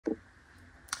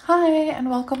Hi, and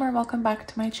welcome back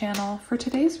to my channel. For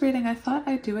today's reading, I thought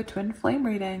I'd do a twin flame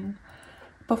reading.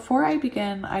 Before I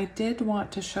begin, I did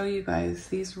want to show you guys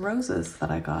these roses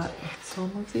that I got. So I'll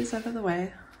move these out of the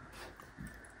way.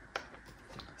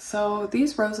 So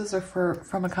these roses are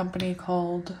from a company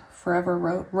called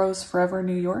Rose Forever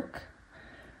New York.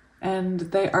 And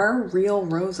they are real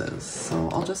roses. So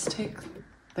I'll just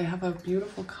they have a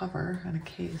beautiful cover and a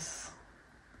case.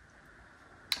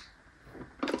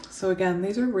 So again,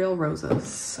 these are real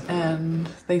roses and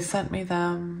they sent me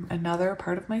them and now they're a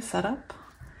part of my setup.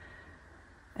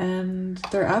 And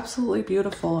they're absolutely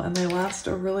beautiful and they last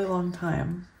a really long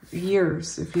time,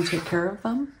 years if you take care of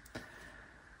them.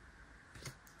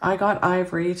 I got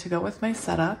ivory to go with my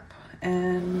setup,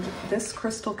 and this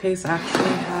crystal case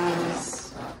actually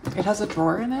has a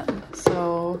drawer in it,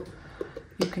 so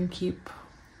you can keep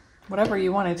whatever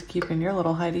you wanted to keep in your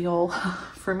little hidey hole.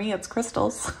 For me, it's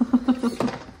crystals.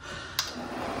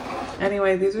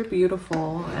 Anyway, these are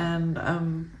beautiful and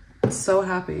I'm so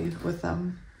happy with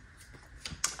them.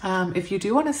 If you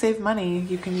do want to save money,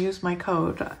 you can use my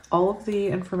code. All of the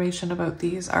information about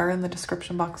these are in the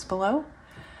description box below,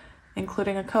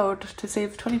 including a code to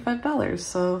save $25.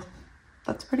 So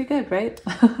that's pretty good, right?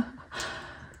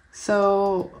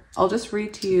 So I'll just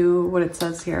read to you what it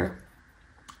says here.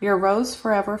 Your Rose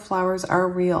Forever flowers are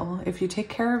real. If you take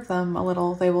care of them a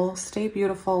little, they will stay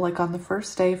beautiful like on the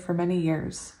first day for many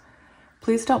years.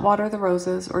 Please don't water the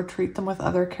roses or treat them with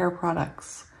other care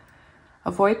products.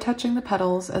 Avoid touching the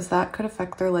petals as that could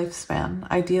affect their lifespan.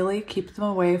 Ideally, keep them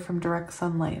away from direct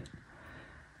sunlight.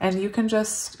 And you can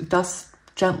just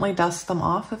gently dust them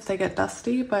off if they get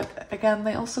dusty, but again,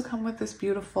 they also come with this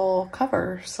beautiful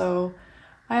cover. So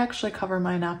I actually cover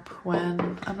mine up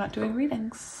when I'm not doing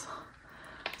readings.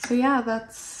 So yeah,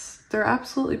 they're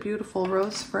absolutely beautiful.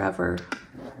 Rose Forever,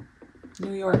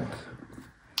 New York.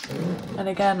 And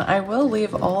again, I will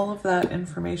leave all of that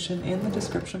information in the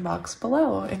description box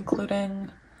below,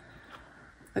 including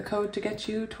the code to get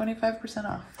you 25%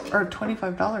 off, or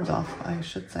 $25 off, I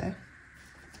should say.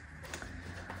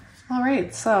 All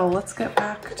right, so let's get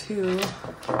back to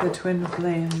the twin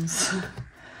flames.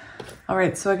 All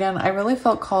right, so again, I really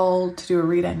felt called to do a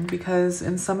reading because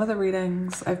in some of the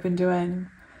readings I've been doing,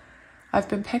 I've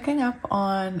been picking up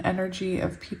on energy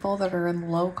of people that are in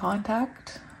low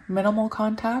contact, minimal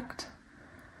contact,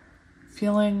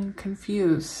 feeling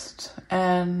confused.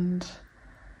 And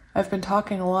I've been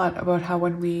talking a lot about how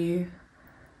when we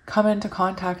come into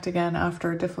contact again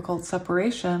after a difficult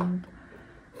separation,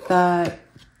 that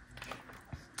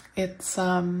it's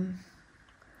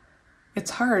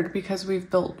hard because we've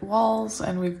built walls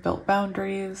and we've built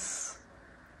boundaries,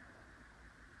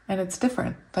 and it's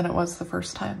different than it was the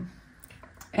first time.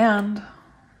 And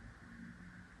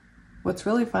what's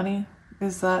really funny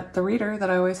is that the reader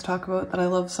that I always talk about that I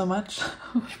love so much,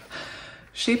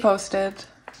 she posted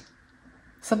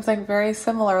something very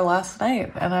similar last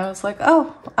night. And I was like,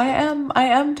 oh, I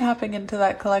am tapping into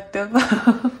that collective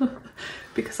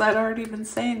because I'd already been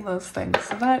saying those things.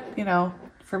 So that, you know,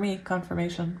 for me,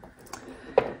 confirmation.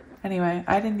 Anyway,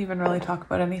 I didn't even really talk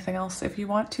about anything else. If you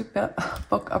want to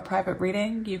book a private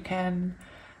reading, you can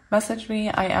message me.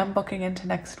 I am booking into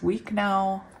next week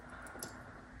now.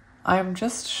 I'm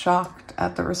just shocked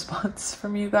at the response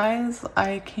from you guys.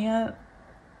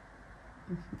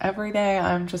 Every day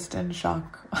I'm just in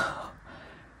shock.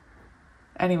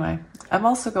 Anyway, I'm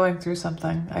also going through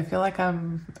something. I feel like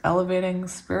I'm elevating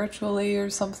spiritually or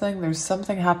something. There's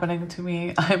something happening to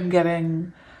me.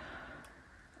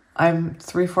 I'm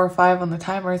 345 on the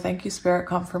timer. Thank you, Spirit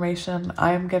confirmation.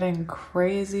 I'm getting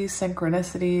crazy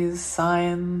synchronicities,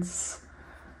 signs,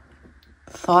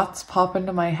 thoughts pop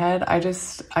into my head.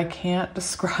 I can't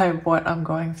describe what I'm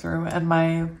going through. And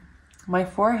my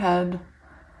forehead,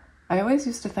 I always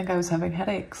used to think I was having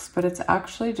headaches, but it's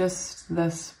actually just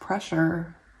this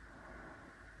pressure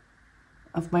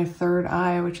of my third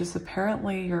eye, which is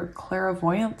apparently your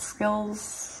clairvoyant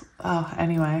skills.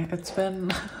 Anyway, it's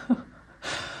been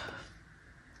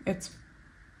it's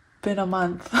been a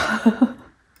month.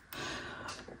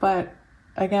 But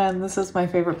again, this is my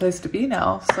favorite place to be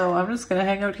now, so I'm just gonna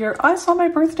hang out here. I saw my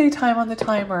birthday time on the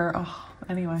timer. Oh,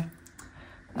 anyway.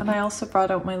 And I also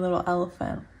brought out my little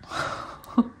elephant.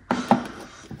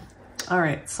 All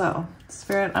right, so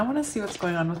Spirit, I want to see what's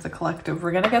going on with the collective.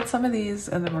 We're gonna get some of these,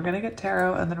 and then we're gonna get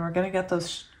tarot, and then we're gonna get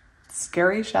those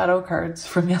scary shadow cards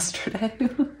from yesterday.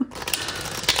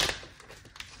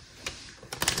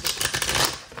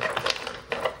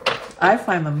 I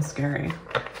find them scary.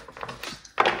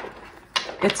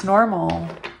 It's normal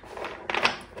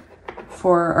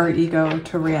for our ego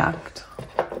to react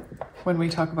when we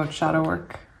talk about shadow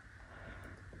work.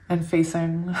 and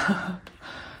facing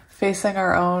facing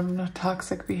our own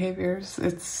toxic behaviors.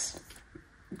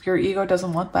 Your ego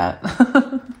doesn't want that.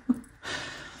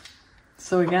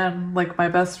 So again, like my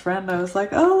best friend, I was like,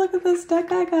 oh, look at this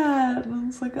deck I got. And I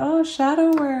was like, oh,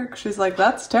 shadow work. She's like,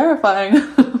 that's terrifying.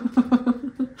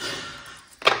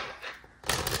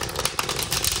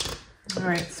 All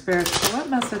right, Spirit, so what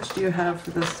message do you have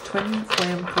for this twin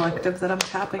flame collective that I'm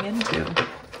tapping into?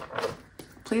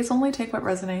 Please only take what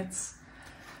resonates.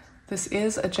 This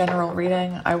is a general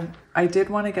reading. I did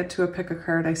want to get to a pick a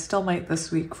card. I still might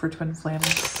this week for twin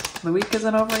flames. The week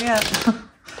isn't over yet.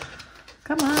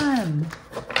 Come on.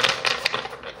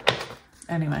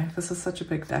 Anyway, this is such a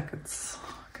big deck. It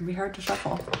can be hard to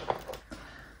shuffle.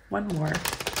 One more.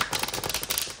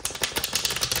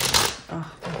 Oh,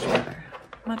 much better.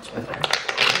 Much better.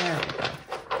 There we go.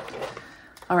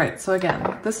 All right, so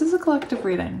again, this is a collective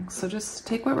reading, so just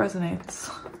take what resonates.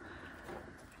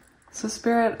 So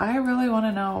Spirit, I really want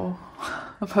to know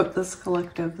about this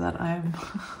collective that I'm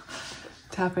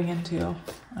tapping into.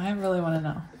 I really want to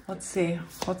know. Let's see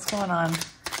what's going on.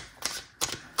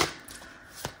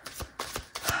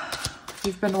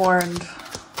 You've been warned.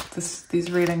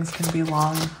 These readings can be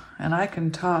long, and I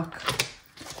can talk.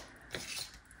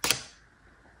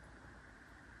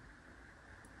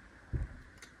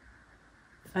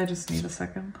 I just need a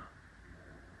second.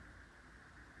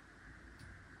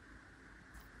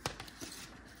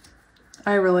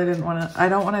 I really didn't want to, I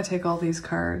don't want to take all these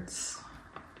cards.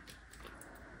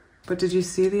 But did you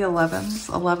see the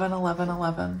 11s? 11, 11,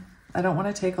 11. I don't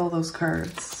want to take all those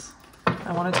cards.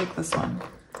 I want to take this one.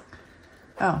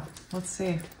 Oh, let's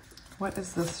see. What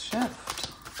is this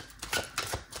shift?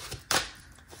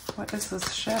 What is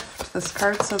this shift? This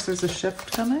card says there's a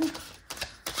shift coming.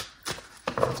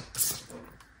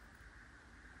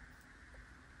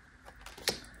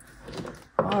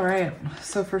 All right,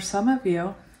 so for some of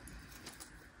you,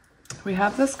 we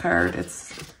have this card.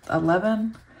 It's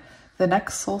 11. The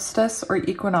next solstice or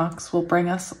equinox will bring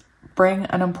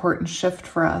an important shift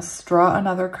for us. Draw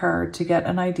another card to get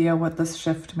an idea what this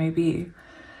shift may be.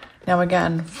 Now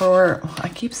again,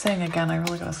 I keep saying again, I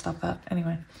really gotta stop that.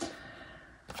 Anyway,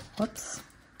 whoops.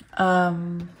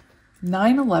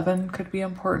 9-11 could be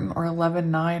important, or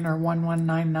 11-9 or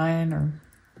 1199, or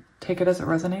take it as it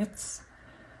resonates.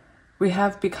 We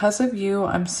have, because of you,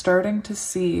 I'm starting to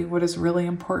see what is really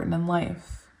important in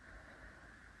life.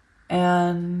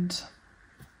 And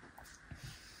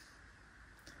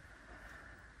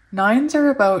 9s are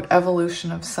about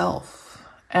evolution of self.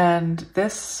 And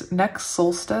this next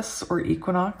solstice or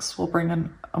equinox will bring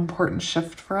an important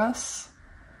shift for us.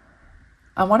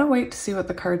 I want to wait to see what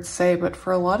the cards say, but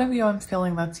for a lot of you, I'm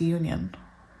feeling that's union.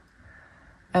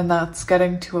 And that's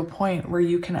getting to a point where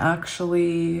you can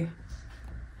actually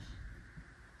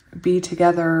be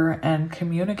together and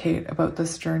communicate about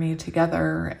this journey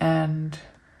together and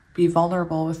be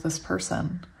vulnerable with this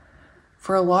person.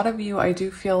 For a lot of you, I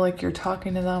do feel like you're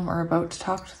talking to them or about to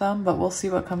talk to them, but we'll see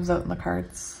what comes out in the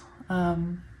cards.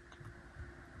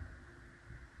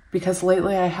 Because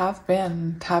lately I have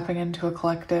been tapping into a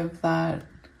collective that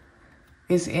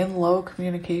is in low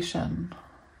communication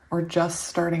or just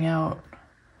starting out.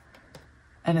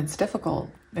 And it's difficult.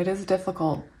 It is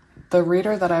difficult. The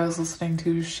reader that I was listening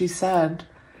to, she said,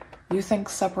 you think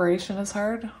separation is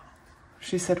hard?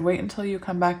 She said, wait until you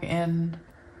come back in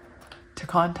to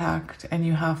contact and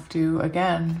you have to,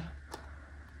 again,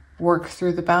 work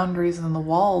through the boundaries and the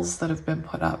walls that have been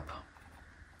put up.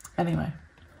 Anyway.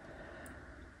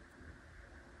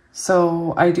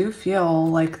 So I do feel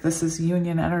like this is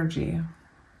union energy,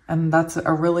 and that's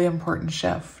a really important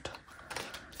shift.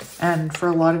 And for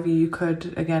a lot of you, you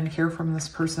could, again, hear from this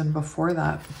person before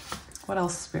that. What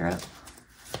else, Spirit?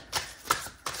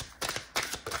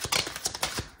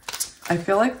 I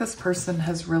feel like this person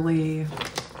has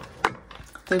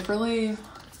they've really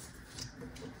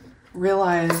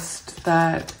realized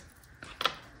that,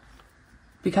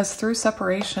 because through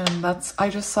separation, I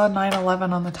just saw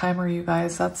 9/11 on the timer, you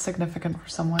guys. That's significant for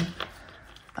someone.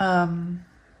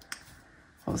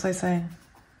 What was I saying?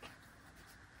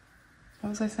 What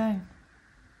was I saying?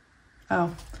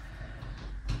 Oh,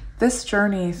 this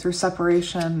journey through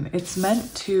separation, it's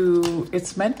meant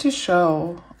to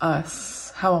show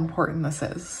us how important this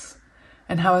is,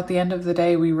 and how at the end of the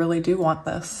day, we really do want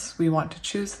this. We want to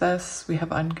choose this. We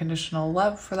have unconditional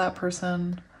love for that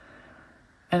person,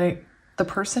 and the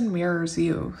person mirrors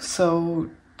you.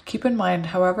 So keep in mind,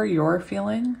 however you're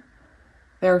feeling,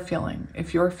 they're feeling.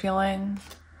 If you're feeling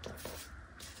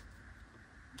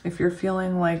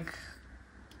like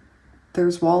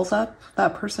there's walls up,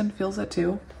 that person feels it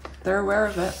too. They're aware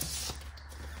of it.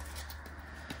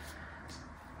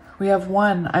 We have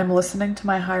 1, I'm listening to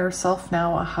my higher self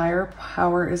now. A higher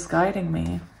power is guiding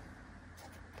me.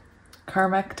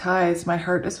 Karmic ties. My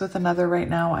heart is with another right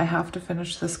now. I have to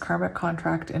finish this karmic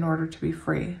contract in order to be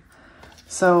free.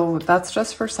 So that's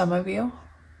just for some of you.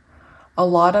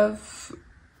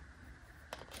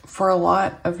 For a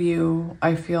lot of you,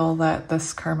 I feel that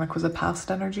this karmic was a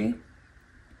past energy.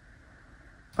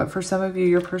 But for some of you,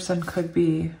 your person could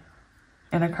be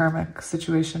in a karmic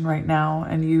situation right now,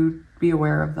 and you'd be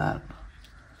aware of that.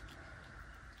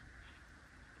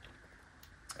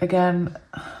 Again,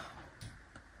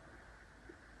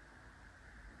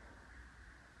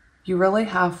 you really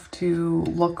have to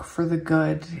look for the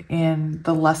good in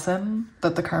the lesson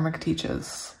that the karmic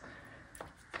teaches.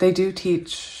 They do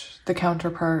teach the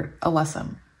counterpart a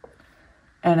lesson,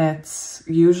 and it's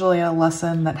usually a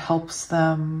lesson that helps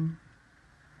them.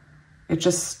 It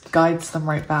just guides them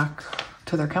right back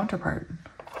to their counterpart.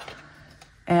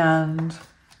 And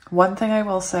one thing I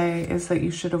will say is that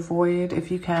you should avoid,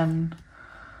 if you can,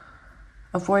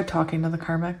 avoid talking to the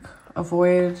karmic,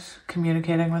 avoid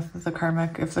communicating with the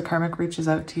karmic if the karmic reaches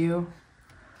out to you.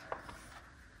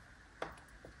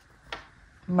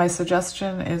 My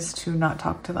suggestion is to not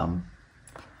talk to them.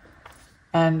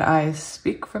 And I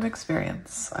speak from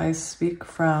experience. I speak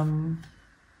from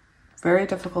very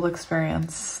difficult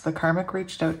experience. The karmic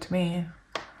reached out to me,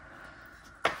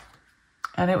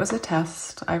 and it was a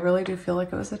test. I really do feel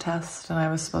like it was a test, and I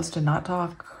was supposed to not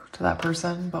talk to that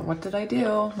person. But what did I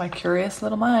do? My curious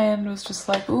little mind was just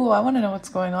like, ooh, I want to know what's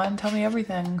going on. Tell me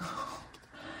everything.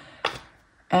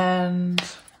 And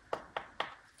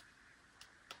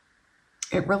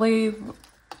it really,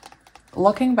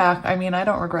 looking back, I mean, I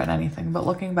don't regret anything, but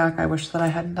looking back, I wish that I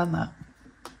hadn't done that.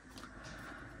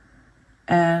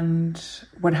 And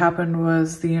what happened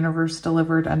was the universe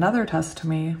delivered another test to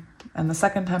me. And the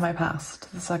second time I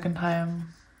passed. The second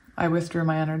time I withdrew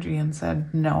my energy and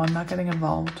said, no, I'm not getting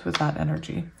involved with that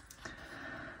energy.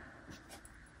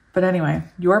 But anyway,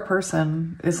 your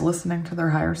person is listening to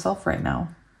their higher self right now.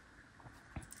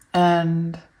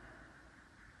 And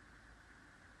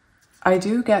I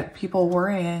do get people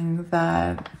worrying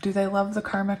that, do they love the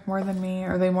karmic more than me?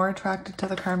 Are they more attracted to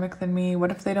the karmic than me?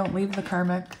 What if they don't leave the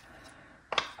karmic?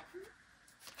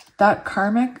 That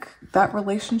karmic, that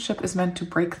relationship is meant to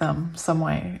break them some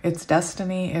way. It's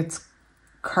destiny, it's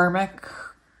karmic.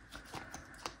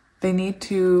 They need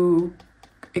to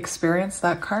experience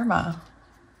that karma.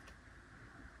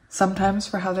 Sometimes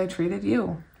for how they treated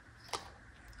you.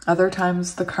 Other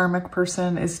times the karmic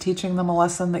person is teaching them a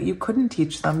lesson that you couldn't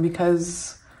teach them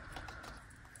because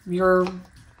you're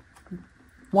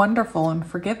wonderful and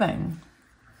forgiving.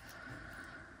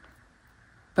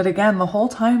 But again, the whole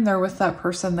time they're with that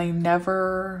person, they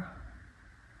never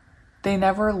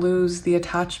lose the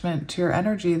attachment to your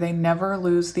energy. They never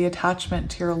lose the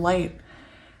attachment to your light.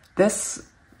 This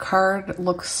card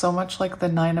looks so much like the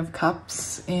 9 of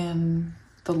Cups in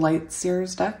the Light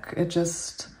Seers deck. It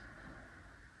just,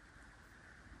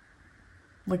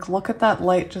 like, look at that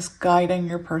light just guiding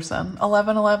your person.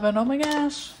 1111, oh my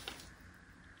gosh.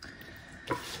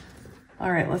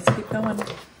 All right, let's keep going.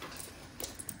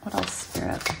 What else,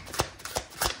 Spirit?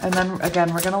 And then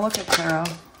again, we're going to look at tarot.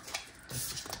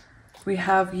 We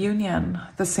have union.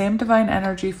 The same divine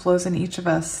energy flows in each of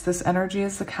us. This energy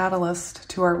is the catalyst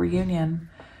to our reunion.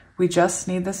 We just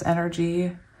need this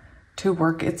energy to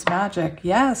work its magic.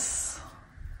 Yes.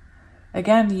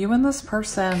 Again, you and this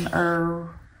person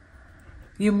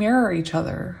you mirror each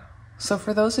other. So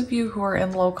for those of you who are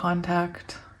in low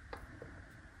contact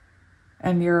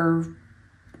and you're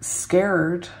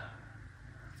scared,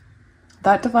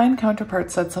 that divine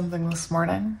counterpart said something this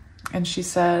morning, and she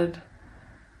said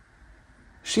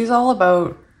she's all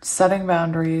about setting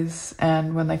boundaries,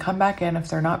 and when they come back in, if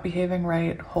they're not behaving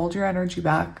right, hold your energy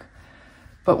back.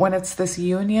 But when it's this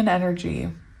union energy,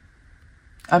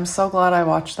 I'm so glad I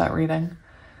watched that reading.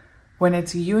 When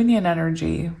it's union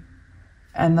energy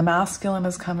and the masculine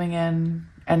is coming in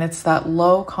and it's that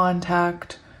low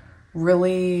contact,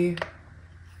 really,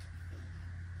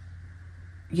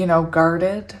 you know,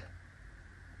 guarded,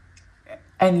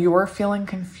 and you're feeling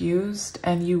confused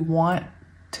and you want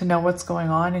to know what's going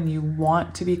on and you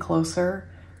want to be closer,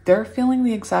 they're feeling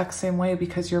the exact same way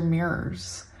because you're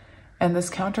mirrors. And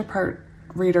this counterpart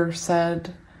reader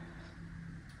said,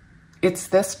 it's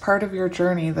this part of your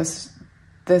journey, this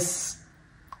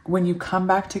when you come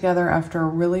back together after a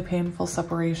really painful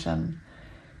separation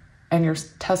and you're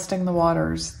testing the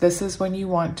waters, this is when you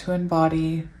want to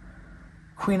embody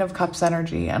Queen of Cups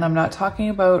energy. And I'm not talking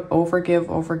about overgive.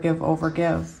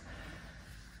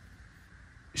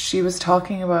 She was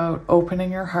talking about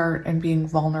opening your heart and being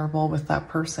vulnerable with that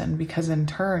person, because in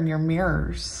turn, you're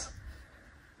mirrors.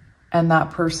 And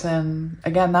that person,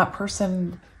 again, that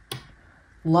person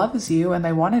loves you and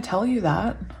they want to tell you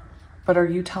that, but are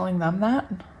you telling them that?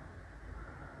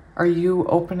 Are you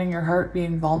opening your heart,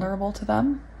 being vulnerable to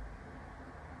them?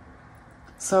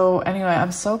 So anyway,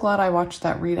 I'm so glad I watched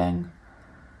that reading.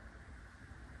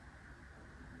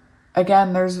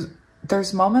 Again,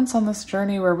 there's moments on this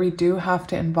journey where we do have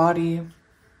to embody,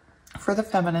 for the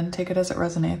feminine, take it as it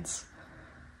resonates.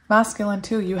 Masculine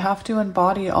too, you have to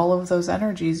embody all of those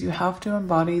energies. You have to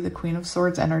embody the Queen of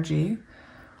Swords energy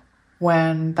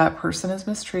when that person is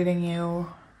mistreating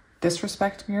you,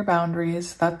 disrespecting your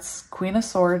boundaries. That's Queen of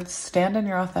Swords, stand in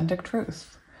your authentic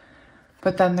truth.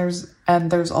 But then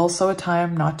there's also a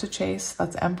time not to chase.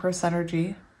 That's Empress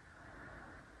energy.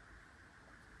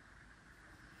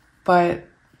 But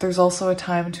there's also a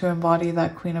time to embody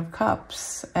that Queen of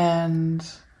Cups and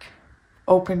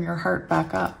open your heart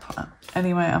back up.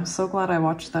 Anyway, I'm so glad I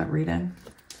watched that reading.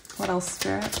 What else,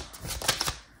 Spirit?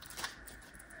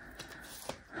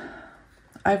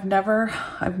 I've never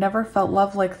felt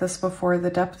love like this before. The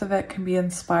depth of it can be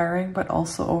inspiring, but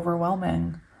also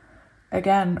overwhelming.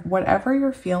 Again, whatever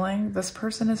you're feeling, this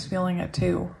person is feeling it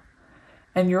too.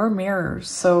 And you're mirrors.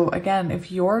 So again,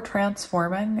 if you're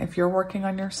transforming, if you're working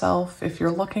on yourself, if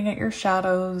you're looking at your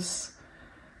shadows,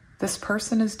 this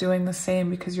person is doing the same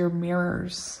because you're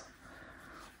mirrors.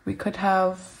 We could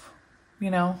have,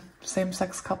 you know,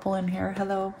 same-sex couple in here.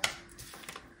 Hello.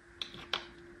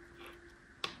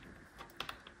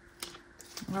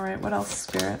 All right, what else,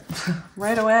 Spirit?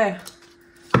 Right away.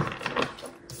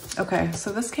 Okay,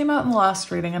 so this came out in the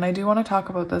last reading, and I do want to talk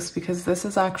about this because this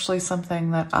is actually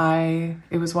something that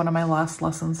it was one of my last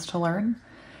lessons to learn.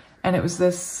 And it was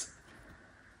this,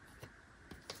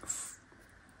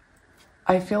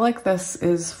 I feel like this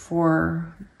is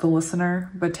for the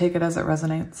listener, but take it as it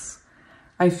resonates.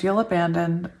 I feel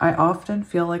abandoned. I often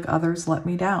feel like others let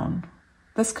me down.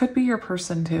 This could be your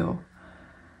person too.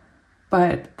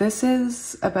 But this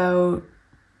is about,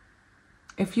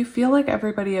 if you feel like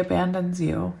everybody abandons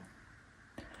you,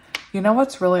 you know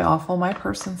what's really awful? My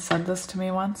person said this to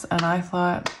me once, and I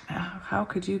thought, how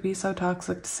could you be so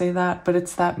toxic to say that? But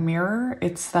it's that mirror.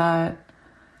 It's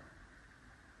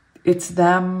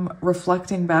them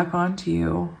reflecting back onto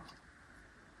you,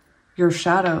 your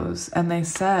shadows. And they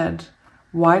said,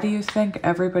 why do you think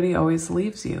everybody always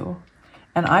leaves you?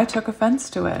 And I took offense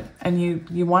to it. And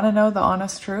you want to know the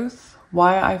honest truth?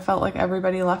 Why I felt like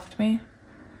everybody left me?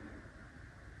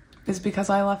 Is because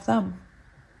I left them.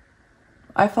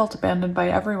 I felt abandoned by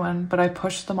everyone, but I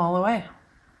pushed them all away.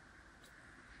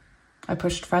 I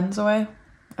pushed friends away.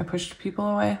 I pushed people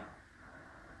away.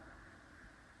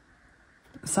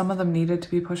 Some of them needed to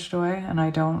be pushed away, and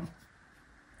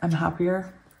I'm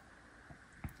happier.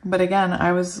 But again,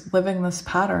 I was living this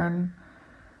pattern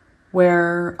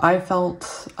where I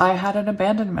felt I had an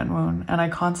abandonment wound, and I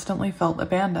constantly felt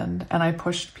abandoned, and I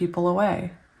pushed people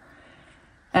away.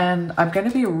 And I'm going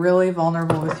to be really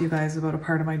vulnerable with you guys about a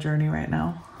part of my journey right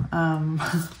now.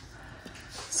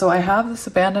 So I have this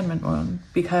abandonment wound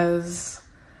because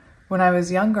when I was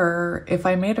younger, if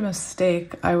I made a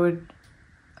mistake, I would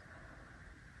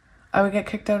get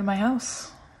kicked out of my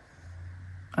house.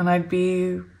 And I'd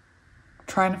be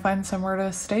trying to find somewhere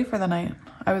to stay for the night.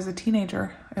 I was a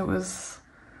teenager. I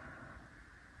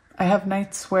have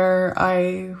nights where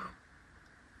I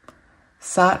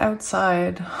sat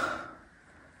outside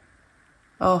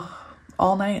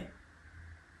all night,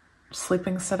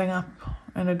 sleeping, sitting up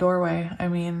in a doorway. I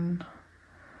mean,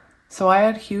 so I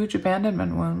had huge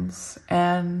abandonment wounds,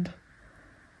 and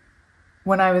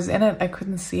when I was in it, I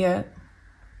couldn't see it,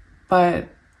 but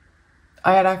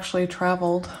I had actually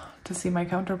traveled to see my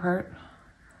counterpart,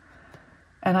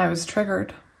 and I was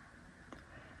triggered,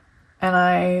 and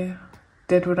I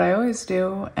did what I always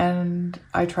do, and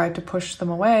I tried to push them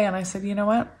away, and I said, you know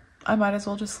what, I might as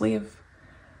well just leave.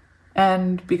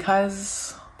 And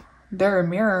because they're a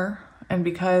mirror, and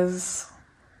because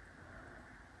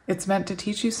it's meant to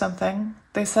teach you something,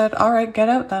 they said, all right, get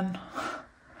out then.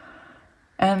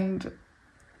 And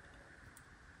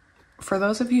for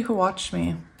those of you who watched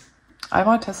me, I'm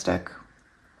autistic,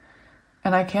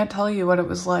 and I can't tell you what it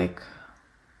was like.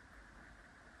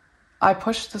 I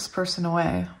pushed this person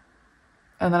away,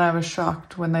 and then I was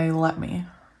shocked when they let me.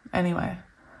 Anyway.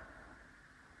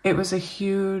 It was a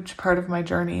huge part of my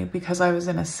journey because I was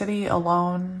in a city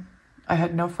alone. I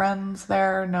had no friends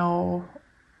there,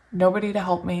 nobody to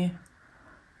help me.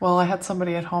 Well, I had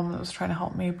somebody at home that was trying to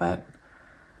help me, but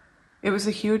it was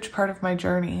a huge part of my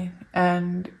journey.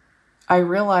 And I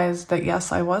realized that,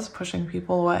 yes, I was pushing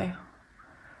people away.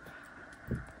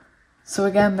 So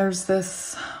again, there's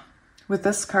this with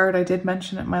this card, I did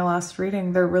mention it in my last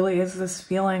reading, there really is this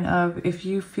feeling of, if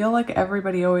you feel like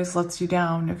everybody always lets you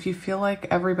down, if you feel like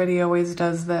everybody always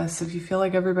does this, if you feel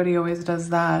like everybody always does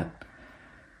that,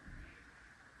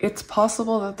 it's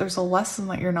possible that there's a lesson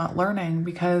that you're not learning,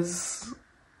 because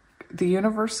the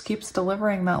universe keeps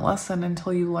delivering that lesson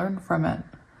until you learn from it.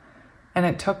 And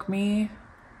it took me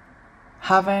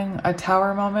having a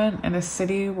tower moment in a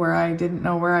city where I didn't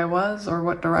know where I was or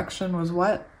what direction was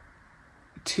what,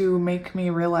 to make me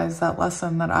realize that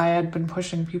lesson that I had been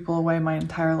pushing people away my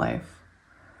entire life.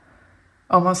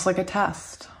 Almost like a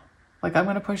test. Like, I'm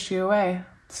going to push you away,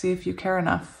 see if you care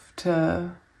enough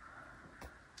to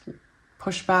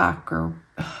push back. Or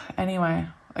anyway,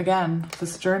 again,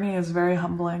 this journey is very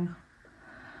humbling.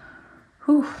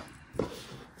 Whew.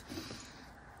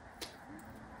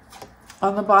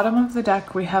 On the bottom of the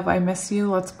deck, we have, I miss you,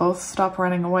 let's both stop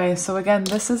running away. So again,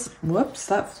 this is, whoops,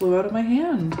 that flew out of my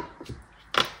hand.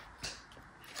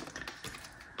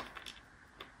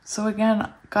 So again,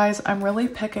 guys, I'm really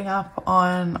picking up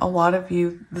on a lot of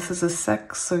you. This is a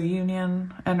 6, so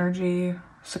union, energy,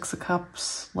 6 of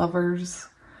Cups, lovers.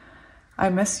 I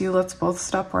miss you, let's both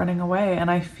stop running away.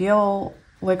 And I feel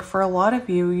like for a lot of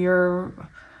you, you're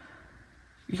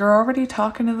already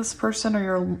talking to this person, or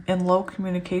you're in low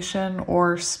communication,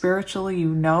 or spiritually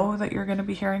you know that you're going to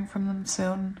be hearing from them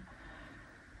soon.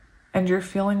 And you're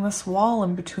feeling this wall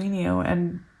in between you.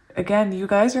 And again, you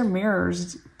guys are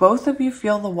mirrors. Both of you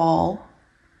feel the wall.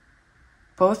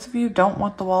 Both of you don't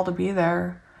want the wall to be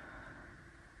there.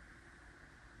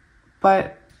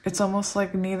 But it's almost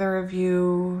like neither of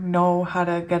you know how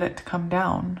to get it to come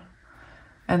down.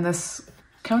 And this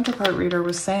counterpart reader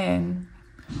was saying,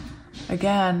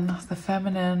 again, the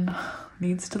feminine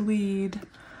needs to lead.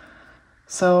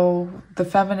 So the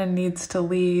feminine needs to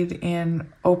lead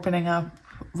in opening up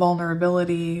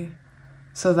vulnerability,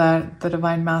 so that the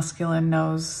divine masculine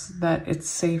knows that it's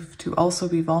safe to also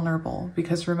be vulnerable.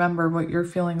 Because remember, what you're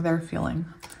feeling, they're feeling.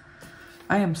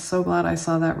 I am so glad I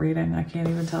saw that reading. I can't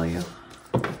even tell you.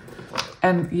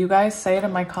 And you guys say it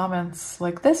in my comments,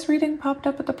 like, this reading popped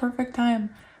up at the perfect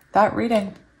time. That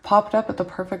reading popped up at the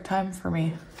perfect time for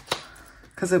me,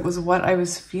 because it was what I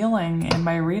was feeling in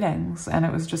my readings, and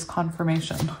it was just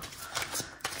confirmation.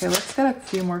 Okay, let's get a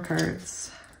few more cards.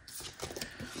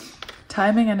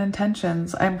 Timing and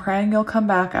intentions. I'm praying you'll come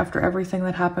back after everything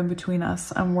that happened between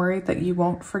us. I'm worried that you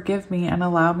won't forgive me and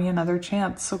allow me another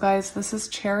chance. So guys, this is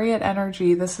Chariot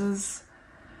energy. This is,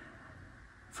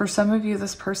 for some of you,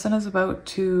 this person is about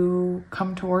to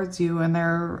come towards you, and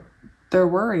they're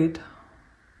worried.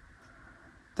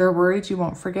 They're worried you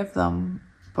won't forgive them.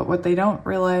 But what they don't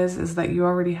realize is that you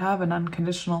already have an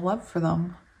unconditional love for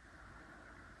them.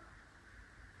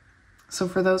 So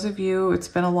for those of you, it's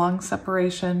been a long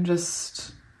separation,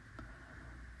 just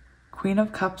Queen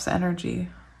of Cups energy.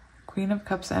 Queen of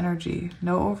Cups energy.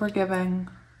 No overgiving,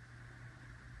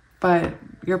 but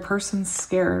your person's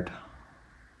scared.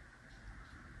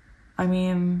 I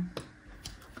mean,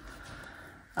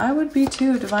 I would be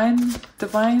too. Divine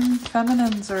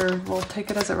feminines, or we'll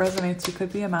take it as it resonates. You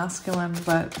could be a masculine,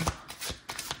 but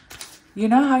you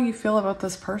know how you feel about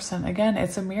this person. Again,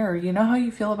 it's a mirror. You know how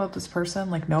you feel about this person,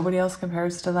 like nobody else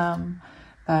compares to them,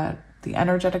 that the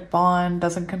energetic bond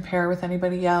doesn't compare with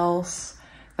anybody else,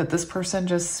 that this person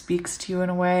just speaks to you in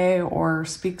a way, or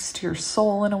speaks to your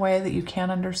soul in a way that you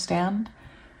can't understand.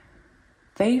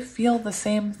 They feel the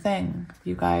same thing,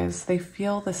 you guys. They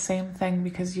feel the same thing,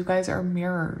 because you guys are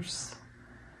mirrors.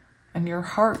 And your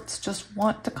hearts just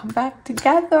want to come back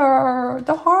together.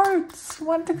 The hearts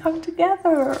want to come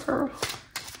together.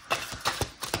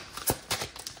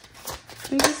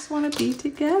 They just want to be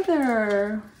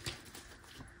together.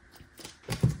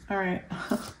 All right.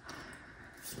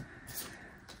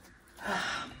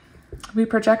 We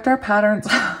project our patterns.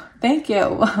 Thank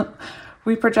you.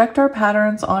 We project our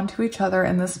patterns onto each other,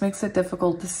 and this makes it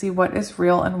difficult to see what is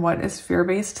real and what is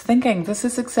fear-based thinking. This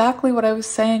is exactly what I was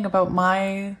saying about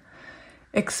my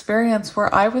experience,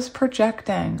 where I was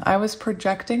projecting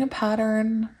a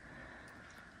pattern.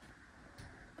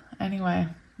 Anyway,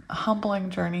 a humbling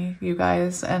journey, you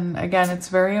guys. And again, it's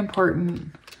very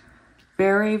important,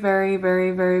 very, very,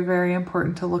 very, very, very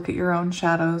important to look at your own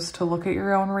shadows, to look at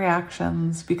your own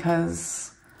reactions,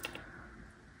 because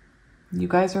you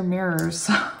guys are mirrors.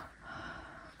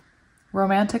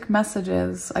 Romantic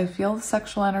messages. I feel the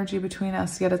sexual energy between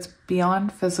us, yet it's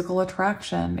beyond physical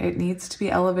attraction. It needs to be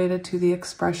elevated to the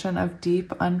expression of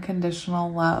deep,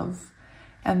 unconditional love.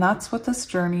 And that's what this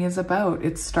journey is about.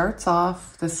 It starts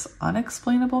off this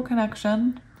unexplainable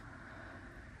connection,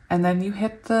 and then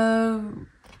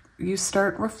you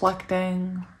start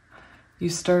reflecting, you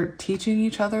start teaching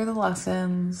each other the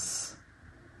lessons,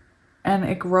 And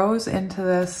it grows into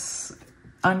this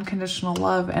unconditional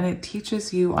love, and it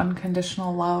teaches you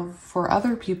unconditional love for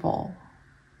other people.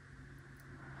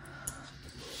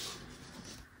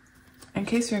 In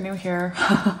case you're new here,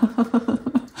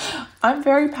 I'm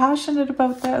very passionate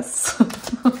about this.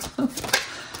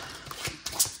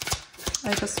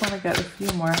 I just want to get a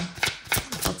few more.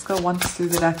 Let's go once through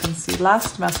the deck and see.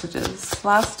 Last messages.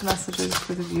 Last messages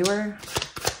for the viewer.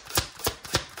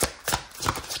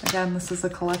 Again, this is a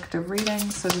collective reading,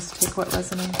 so just take what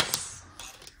resonates.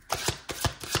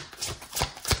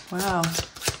 Wow,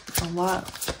 a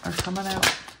lot are coming out.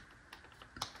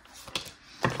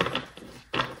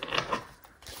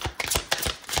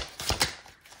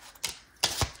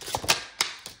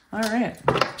 All right.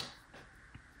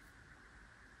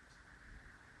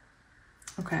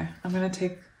 Okay, I'm going to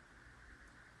take...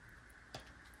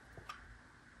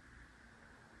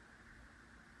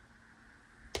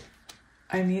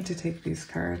 I need to take these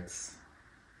cards.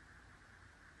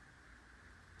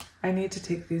 I need to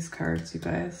take these cards, you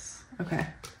guys. Okay.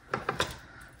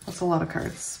 That's a lot of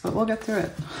cards, but we'll get through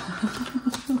it.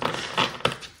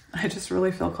 I just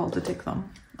really feel called to take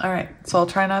them. All right, so I'll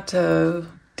try not to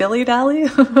dilly-dally.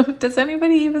 Does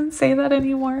anybody even say that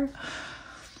anymore?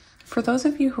 For those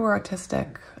of you who are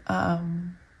autistic,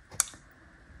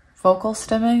 vocal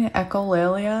stimming,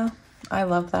 echolalia, I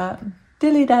love that.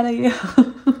 Dilly-dally.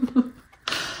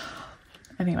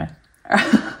 Anyway.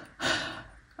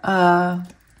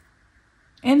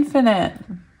 Infinite.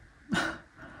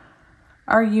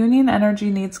 Our union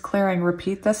energy needs clearing.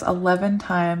 Repeat this 11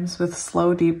 times with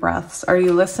slow, deep breaths. Are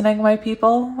you listening, my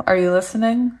people? Are you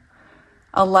listening?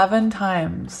 11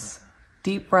 times.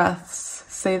 Deep breaths.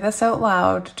 Say this out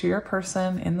loud to your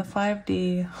person in the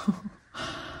 5D.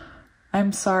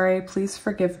 I'm sorry. Please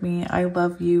forgive me. I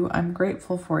love you. I'm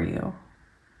grateful for you.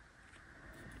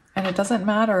 And it doesn't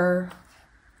matter.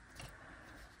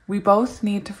 We both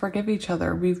need to forgive each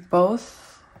other.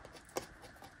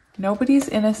 Nobody's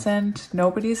innocent.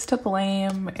 Nobody's to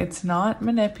blame. It's not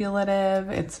manipulative.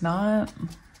 It's not,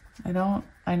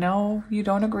 I know you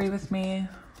don't agree with me,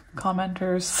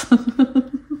 commenters.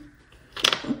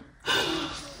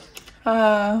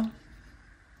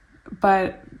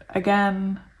 But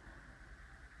again,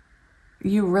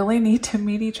 you really need to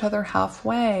meet each other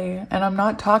halfway. And I'm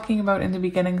not talking about in the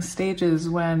beginning stages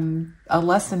when a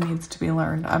lesson needs to be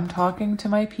learned. I'm talking to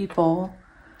my people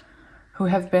who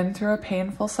have been through a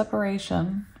painful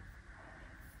separation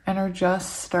and are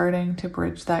just starting to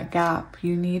bridge that gap.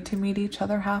 You need to meet each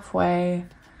other halfway.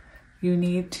 You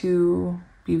need to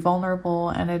be vulnerable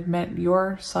and admit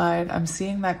your side. I'm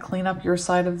seeing that clean up your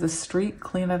side of the street,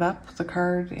 clean it up, the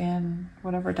card in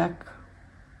whatever deck,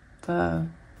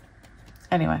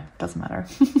 anyway, doesn't matter.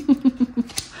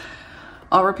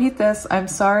 I'll repeat this. I'm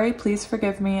sorry. Please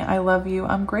forgive me. I love you.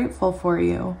 I'm grateful for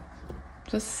you.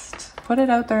 Just put it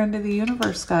out there into the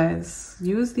universe, guys.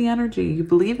 Use the energy. You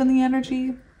believe in the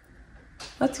energy?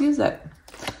 Let's use it.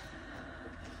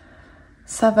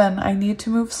 7, I need to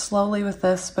move slowly with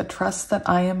this, but trust that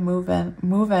I am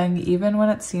moving even when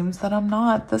it seems that I'm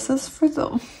not. This is for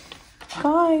the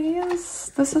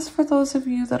guys. This is for those of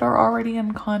you that are already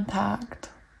in contact.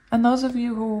 And those of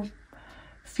you who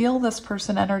feel this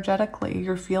person energetically,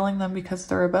 you're feeling them because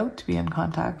they're about to be in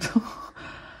contact.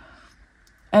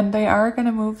 And they are going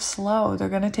to move slow. They're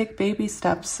going to take baby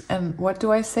steps. And what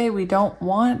do I say? We don't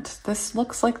want, this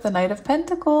looks like the Knight of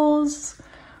Pentacles.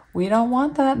 We don't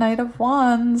want that Knight of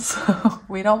Wands.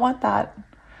 We don't want that.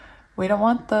 We don't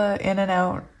want the in and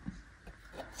out,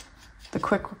 the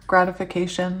quick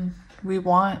gratification. We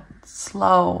want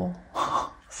slow,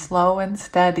 slow and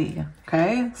steady.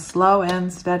 Okay? Slow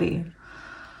and steady.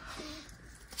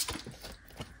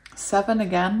 7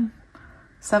 again.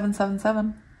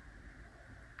 777.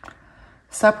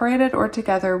 Separated or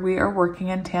together, we are working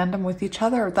in tandem with each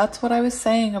other. That's what I was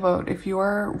saying about if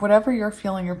you're, whatever you're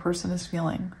feeling, your person is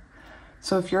feeling.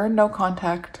 So if you're in no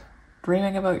contact,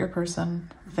 dreaming about your person,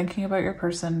 thinking about your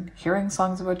person, hearing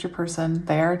songs about your person,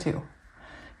 they are too.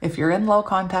 If you're in low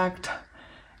contact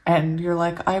and you're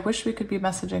like, I wish we could be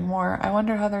messaging more. I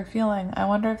wonder how they're feeling. I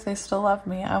wonder if they still love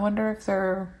me. I wonder if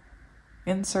they're,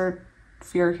 insert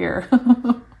fear here.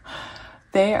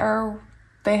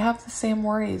 They have the same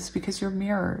worries because you're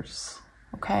mirrors,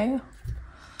 okay?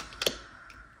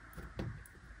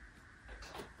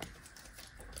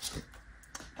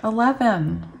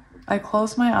 $11. I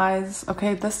close my eyes.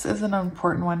 Okay, this is an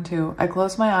important one too. I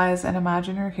close my eyes and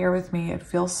imagine you're here with me. It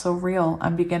feels so real.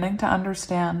 I'm beginning to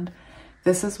understand.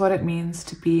 This is what it means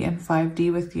to be in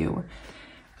 5D with you.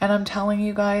 And I'm telling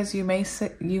you guys, you may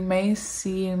feel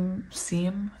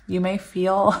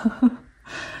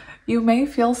You may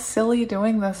feel silly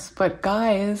doing this, but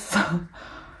guys,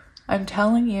 I'm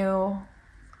telling you,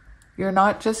 you're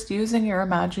not just using your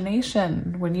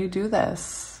imagination when you do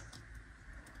this.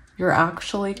 You're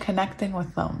actually connecting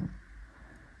with them.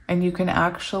 And you can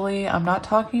actually, I'm not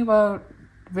talking about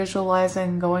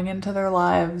visualizing going into their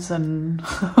lives and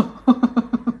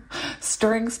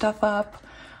stirring stuff up.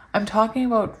 I'm talking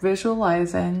about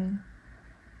visualizing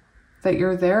that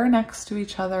you're there next to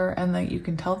each other and that you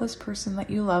can tell this person that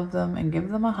you love them and give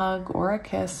them a hug or a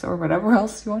kiss or whatever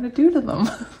else you want to do to them.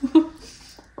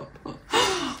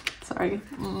 Sorry.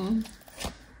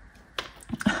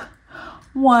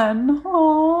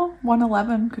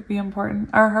 111 could be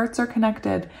important. Our hearts are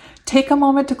connected. Take a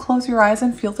moment to close your eyes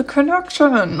and feel the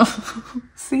connection.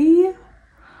 See?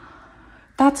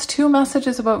 That's 2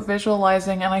 messages about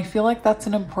visualizing, and I feel like that's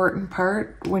an important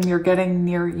part when you're getting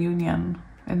near union,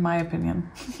 in my opinion.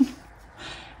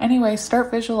 Anyway, start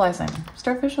visualizing.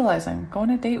 Start visualizing. Go on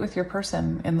a date with your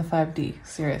person in the 5D,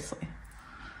 seriously.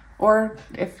 Or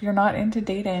if you're not into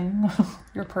dating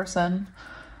your person,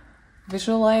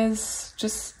 visualize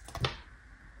just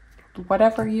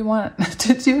whatever you want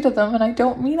to do to them. And I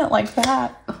don't mean it like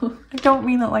that. I don't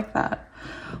mean it like that.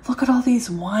 Look at all these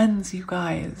ones, you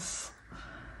guys.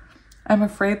 I'm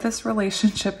afraid this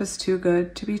relationship is too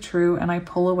good to be true, and I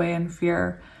pull away in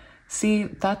fear. See,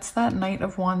 that's that Knight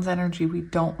of Wands energy. We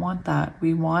don't want that.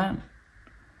 We want,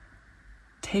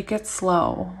 take it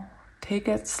slow. Take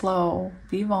it slow.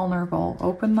 Be vulnerable.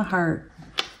 Open the heart.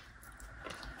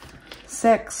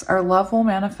 6, our love will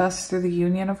manifest through the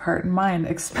union of heart and mind.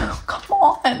 Come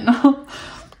on.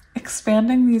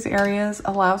 Expanding these areas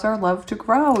allows our love to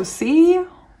grow. See?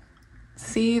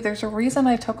 See, there's a reason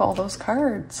I took all those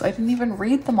cards. I didn't even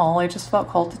read them all. I just felt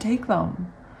called to take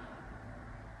them.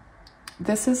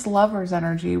 This is lover's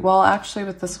energy. Well, actually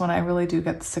with this one, I really do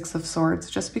get the 6 of Swords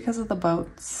just because of the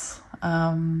boats.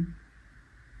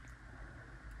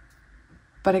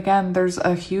 But again, there's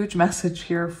a huge message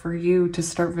here for you to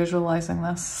start visualizing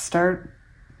this. Start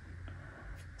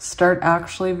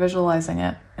actually visualizing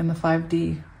it in the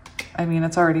 5D. I mean,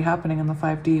 it's already happening in the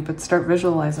 5D, but start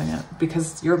visualizing it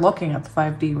because you're looking at the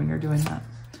 5D when you're doing that.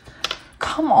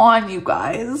 Come on, you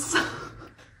guys.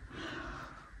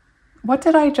 What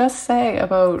did I just say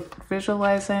about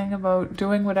visualizing, about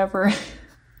doing whatever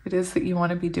it is that you want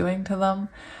to be doing to them?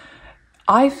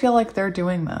 I feel like they're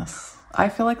doing this. I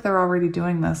feel like they're already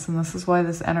doing this, and this is why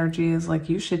this energy is like,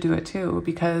 you should do it too,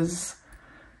 because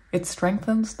it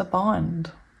strengthens the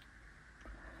bond.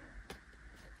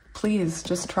 Please,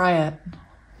 just try it.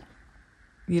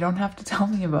 You don't have to tell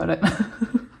me about it.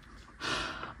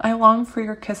 I long for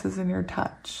your kisses and your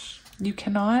touch. You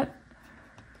cannot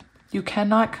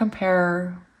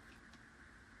compare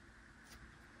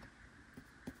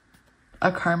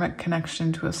a karmic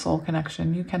connection to a soul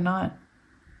connection. You cannot.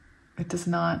 It does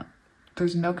not.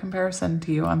 There's no comparison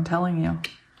to you, I'm telling you.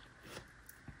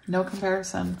 No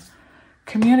comparison.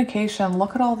 Communication,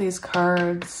 look at all these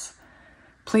cards.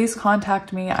 Please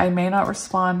contact me. I may not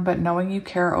respond, but knowing you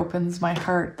care opens my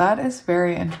heart. That is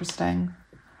very interesting.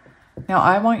 Now,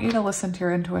 I want you to listen to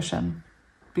your intuition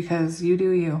because you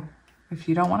do you. If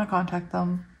you don't want to contact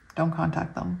them, don't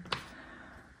contact them.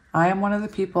 I am one of the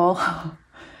people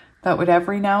that would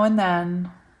every now and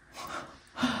then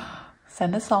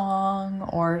send a song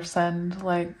or send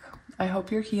like, I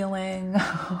hope you're healing.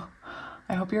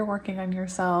 I hope you're working on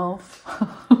yourself.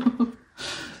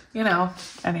 You know,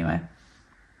 anyway.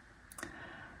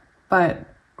 But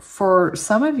for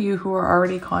some of you who are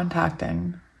already in contact,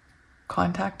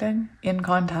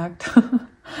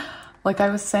 like I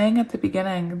was saying at the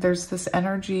beginning, there's this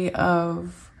energy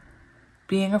of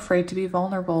being afraid to be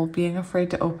vulnerable, being afraid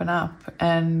to open up.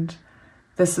 And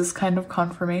this is kind of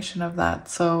confirmation of that.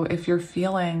 So if you're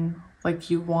feeling like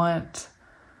you want,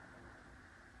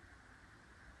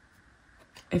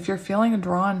 if you're feeling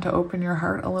drawn to open your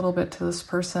heart a little bit to this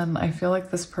person, I feel like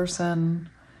this person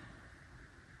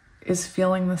is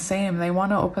feeling the same. They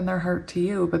want to open their heart to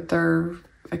you, but they're,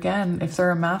 again, if they're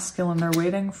a masculine, they're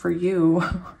waiting for you.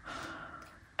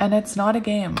 And it's not a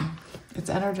game. It's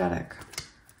energetic.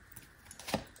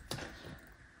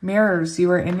 Mirrors,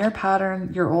 you are in your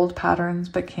pattern, your old patterns,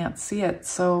 but can't see it.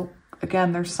 So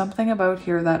again, there's something about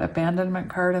here, that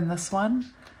abandonment card in this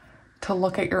one, to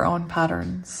look at your own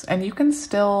patterns. And you can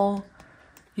still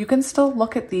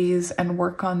look at these and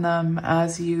work on them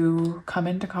as you come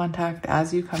into contact,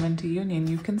 as you come into union.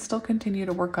 You can still continue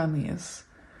to work on these.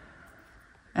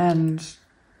 And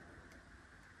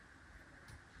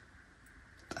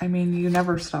I mean, you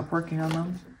never stop working on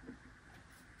them.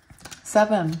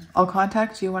 7, I'll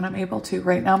contact you when I'm able to.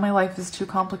 Right now, my life is too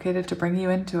complicated to bring you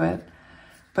into it.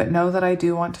 but know that I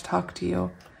do want to talk to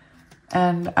you.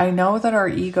 And I know that our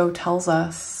ego tells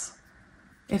us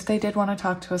if they did want to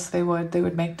talk to us, they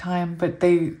would make time, but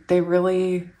they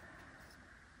really,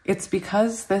 it's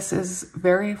because this is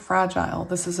very fragile.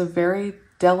 This is a very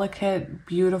delicate,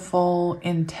 beautiful,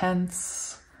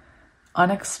 intense,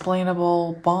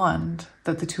 unexplainable bond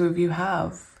that the two of you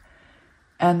have.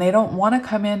 And they don't want to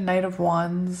come in Knight of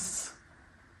Wands,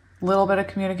 little bit of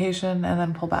communication and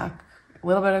then pull back. A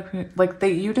little bit of, like,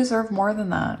 you deserve more than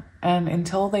that. And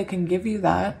until they can give you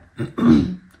that,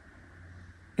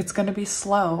 it's going to be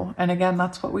slow. And again,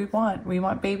 that's what we want. We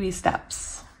want baby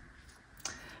steps.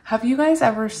 Have you guys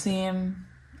ever seen,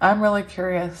 I'm really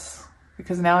curious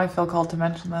because now I feel called to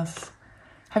mention this.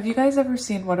 Have you guys ever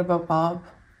seen What About Bob?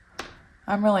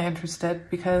 I'm really interested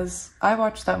because I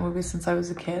watched that movie since I was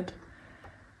a kid.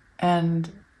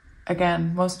 And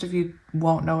again, most of you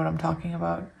won't know what I'm talking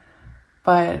about,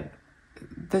 but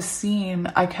the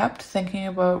scene, I kept thinking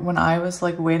about when I was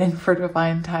like waiting for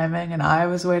divine timing and I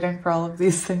was waiting for all of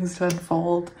these things to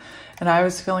unfold and I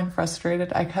was feeling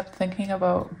frustrated. I kept thinking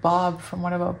about Bob from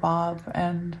What About Bob,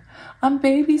 and I'm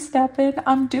baby stepping,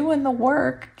 I'm doing the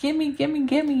work. Gimme, gimme,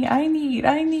 gimme, I need.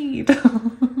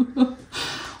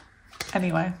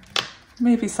 Anyway,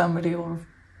 maybe somebody will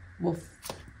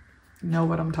know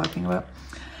what I'm talking about.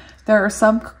 There are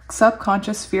some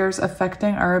subconscious fears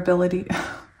affecting our ability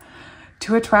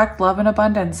to attract love and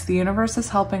abundance. The universe is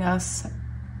helping us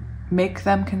make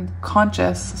them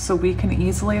conscious so we can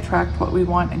easily attract what we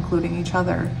want, including each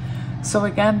other. So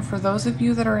again, for those of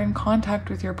you that are in contact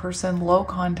with your person, low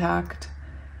contact,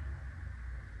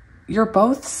 you're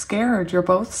both scared. You're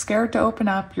both scared to open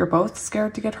up. You're both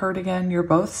scared to get hurt again. You're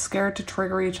both scared to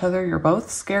trigger each other. You're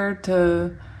both scared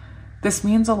to... This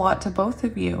means a lot to both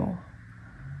of you.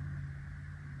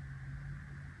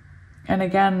 And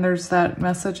again, there's that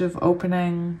message of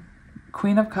opening,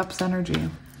 Queen of Cups energy.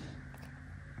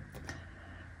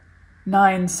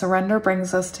 9, surrender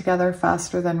brings us together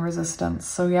faster than resistance.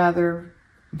 So yeah,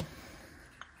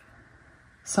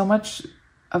 so much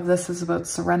of this is about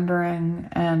surrendering.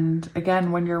 And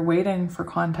again, when you're waiting for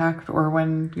contact or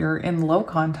when you're in low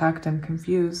contact and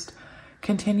confused,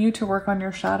 continue to work on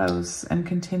your shadows and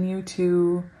continue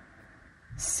to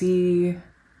see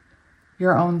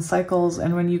your own cycles.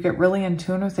 And when you get really in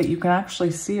tune with it, you can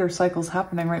actually see your cycles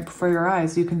happening right before your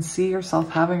eyes. You can see yourself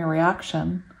having a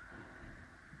reaction.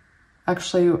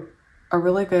 Actually, a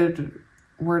really good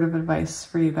word of advice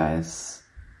for you guys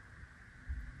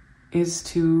is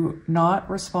to not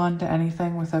respond to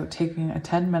anything without taking a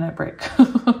 10-minute break.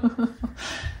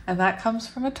 And that comes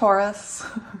from a Taurus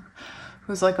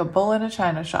who's like a bull in a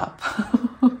china shop.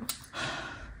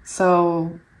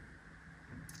 So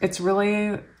it's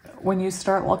really, when you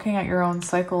start looking at your own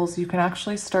cycles, you can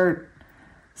actually start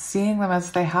seeing them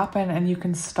as they happen and you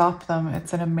can stop them.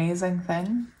 It's an amazing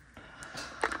thing.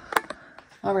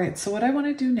 All right, so what I want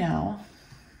to do now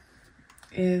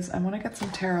is I want to get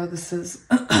some tarot. This is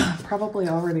probably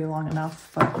already long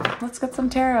enough, but let's get some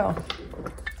tarot.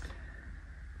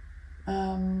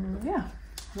 Yeah,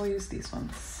 we'll use these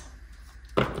ones.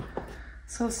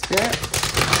 So Spirit,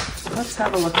 let's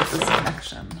have a look at this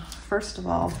connection. First of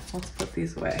all, let's put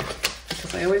these away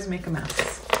because I always make a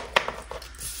mess.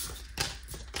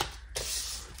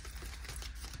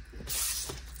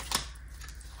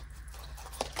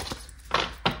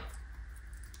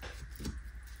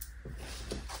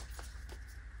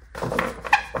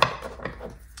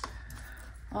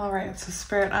 All right, so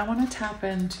Spirit, I want to tap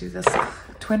into this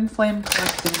twin flame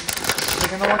collective.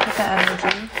 We're going to look at the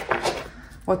energy,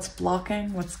 what's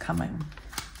blocking, what's coming.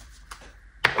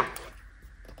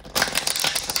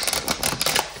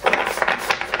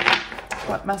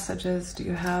 What messages do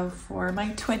you have for my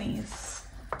twinnies,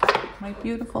 my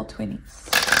beautiful twinnies?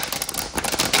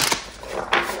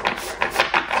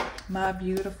 My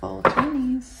beautiful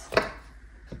twinnies.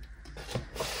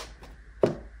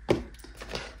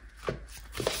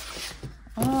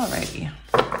 Alrighty.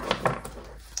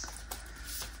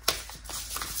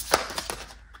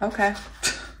 Okay.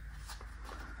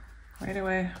 Right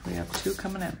away, we have 2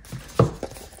 coming in.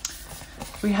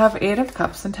 We have 8 of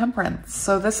Cups and Temperance.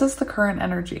 So this is the current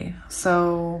energy.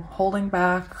 So holding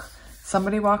back,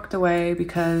 somebody walked away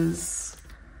because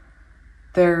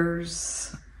there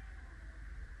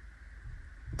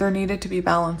needed to be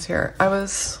balance here.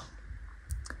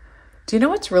 Do you know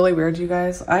what's really weird, you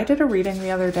guys? I did a reading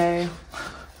the other day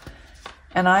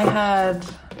and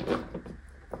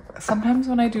sometimes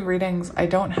when I do readings, I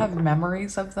don't have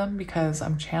memories of them because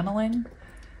I'm channeling.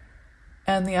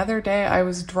 And the other day I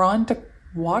was drawn to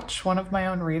watch one of my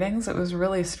own readings. It was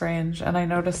really strange. And I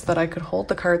noticed that I could hold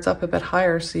the cards up a bit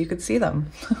higher so you could see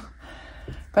them.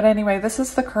 But anyway, this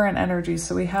is the current energy.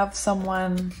 So we have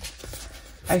someone,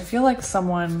 I feel like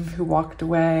someone who walked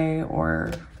away,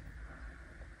 or,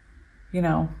 you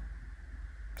know,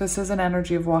 this is an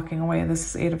energy of walking away.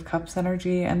 This is Eight of Cups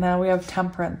energy. And now we have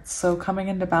Temperance. So coming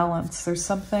into balance, there's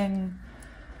something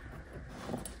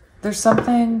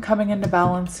coming into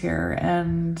balance here.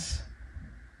 And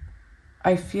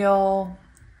I feel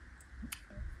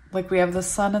like we have the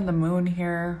sun and the moon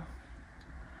here,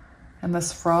 and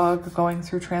this frog going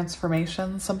through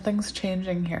transformation. Something's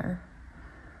changing here.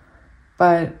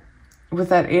 But with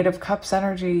that Eight of Cups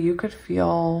energy, you could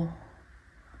feel,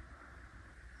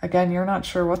 again, you're not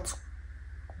sure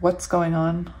what's going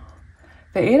on.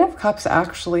 The Eight of Cups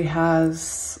actually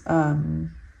has,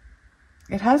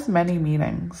 it has many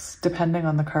meanings depending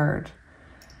on the card.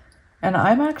 And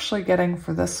I'm actually getting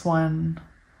for this one,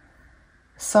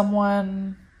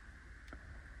 someone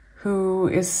who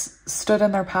is stood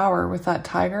in their power with that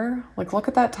tiger. Like, look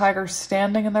at that tiger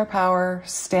standing in their power,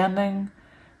 standing.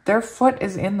 Their foot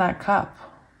is in that cup.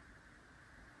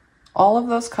 All of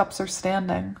those cups are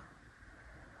standing.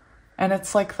 And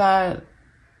it's like that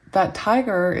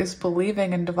tiger is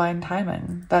believing in divine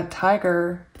timing. That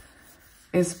tiger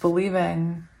is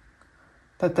believing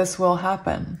that this will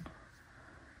happen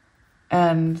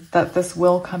and that this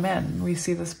will come in. We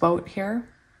see this boat here.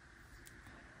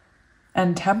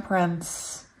 And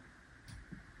Temperance,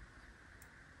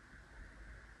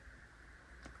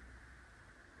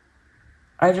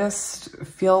 I just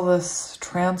feel this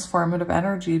transformative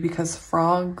energy, because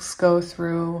frogs go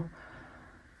through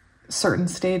certain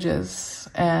stages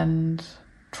and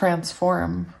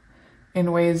transform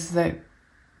in ways that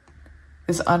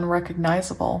is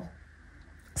unrecognizable.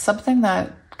 Something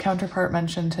that Counterpart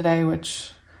mentioned today,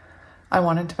 which I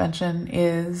wanted to mention,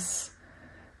 is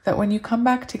that when you come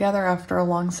back together after a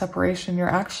long separation, you're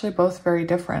actually both very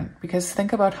different, because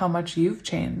think about how much you've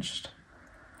changed.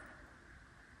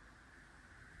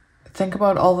 Think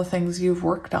about all the things you've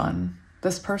worked on.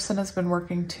 This person has been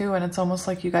working too, and it's almost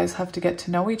like you guys have to get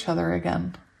to know each other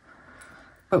again.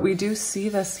 But we do see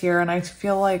this here, and I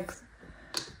feel like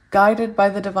guided by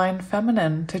the divine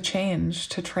feminine to change,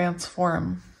 to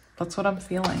transform. That's what I'm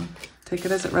feeling. Take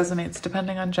it as it resonates,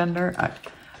 depending on gender.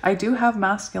 I do have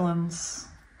masculines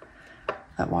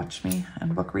that watch me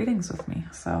and book readings with me.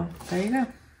 So there you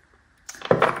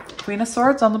go. Queen of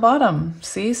Swords on the bottom.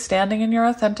 See, standing in your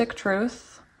authentic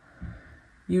truth.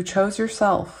 You chose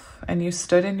yourself and you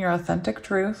stood in your authentic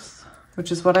truth,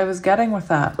 which is what I was getting with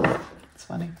that. It's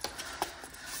funny.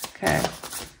 Okay.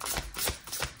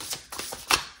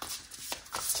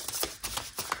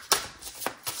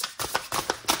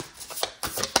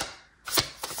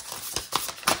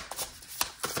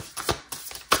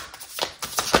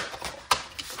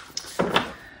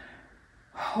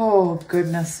 Oh,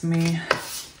 goodness me.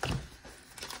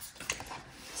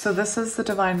 So this is the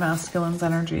Divine Masculine's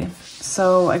energy.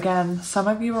 So again, some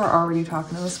of you are already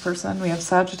talking to this person. We have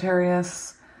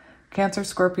Sagittarius, Cancer,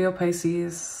 Scorpio,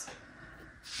 Pisces.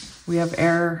 We have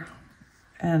air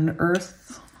and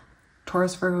earth,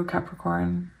 Taurus, Virgo,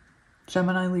 Capricorn,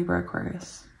 Gemini, Libra,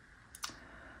 Aquarius.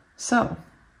 So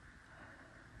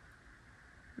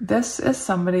this is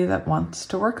somebody that wants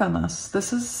to work on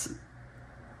this.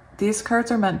 These cards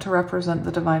are meant to represent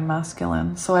the Divine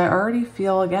Masculine. So I already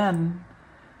feel, again,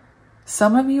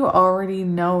 some of you already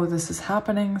know this is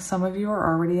happening. Some of you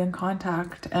are already in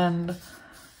contact. And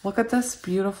look at this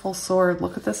beautiful sword.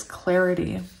 Look at this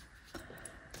clarity.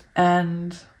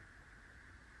 And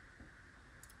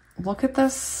look at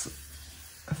this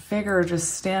figure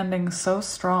just standing so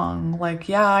strong. Like,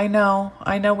 yeah, I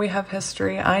know we have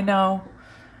history. I know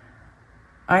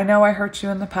I hurt you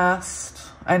in the past.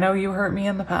 I know you hurt me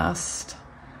in the past.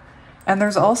 And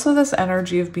there's also this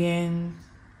energy of being,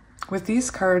 with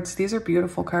these cards, these are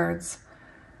beautiful cards.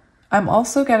 I'm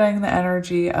also getting the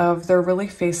energy of they're really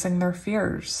facing their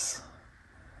fears.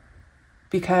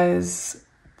 Because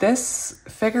this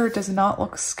figure does not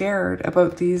look scared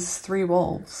about these three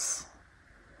wolves.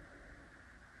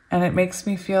 And it makes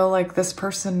me feel like this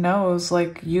person knows,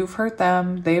 like, you've hurt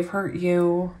them, they've hurt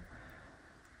you.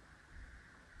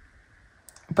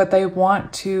 But they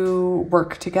want to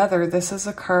work together. This is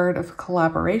a card of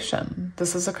collaboration.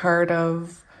 This is a card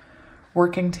of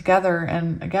working together.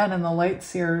 And again, in the Light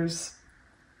Seers,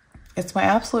 it's my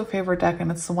absolute favorite deck, and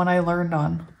it's the one I learned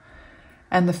on.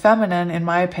 And the feminine, in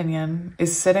my opinion,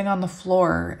 is sitting on the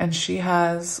floor, and she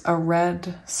has a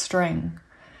red string.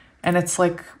 And it's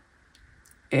like,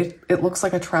 it looks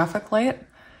like a traffic light,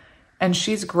 and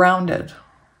she's grounded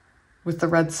with the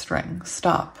red string.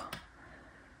 Stop.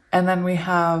 And then we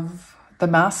have the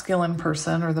masculine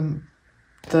person, or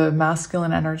the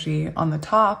masculine energy on the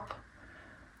top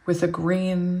with a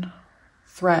green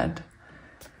thread.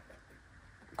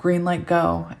 Green light,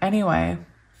 go. Anyway,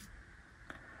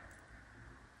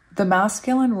 the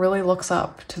masculine really looks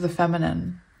up to the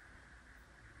feminine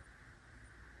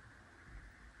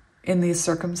in these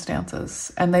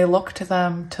circumstances, and they look to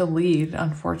them to lead,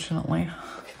 unfortunately.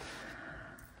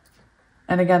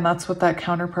 And again, that's what that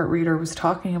counterpart reader was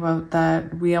talking about,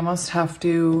 that we almost have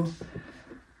to,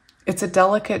 it's a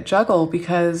delicate juggle,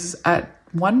 because at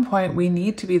one point we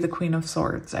need to be the Queen of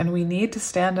Swords and we need to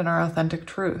stand in our authentic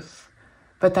truth.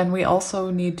 But then we also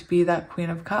need to be that Queen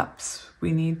of Cups.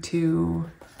 We need to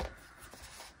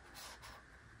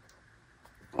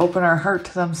open our heart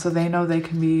to them so they know they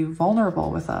can be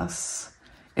vulnerable with us.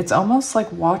 It's almost like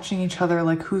watching each other,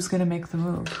 like who's going to make the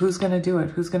move? Who's going to do it?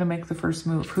 Who's going to make the first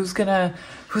move? Who's going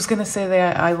to say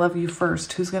I love you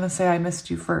first? Who's going to say I missed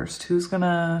you first? Who's going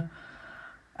to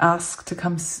ask to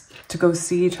go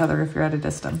see each other if you're at a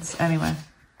distance? Anyway,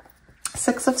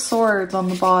 6 of Swords on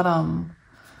the bottom.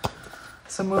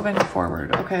 So moving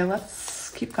forward. Okay, let's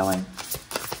keep going.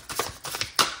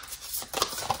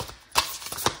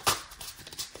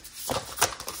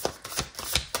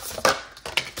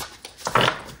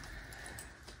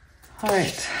 All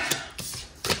right,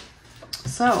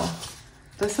 so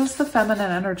this is the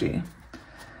feminine energy.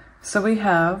 So we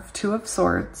have 2 of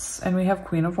Swords and we have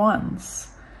Queen of Wands.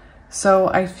 So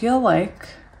I feel like,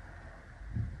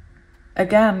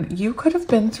 again, you could have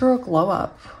been through a glow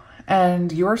up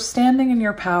and you're standing in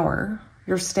your power.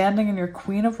 You're standing in your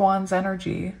Queen of Wands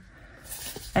energy.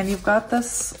 And you've got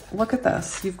this, look at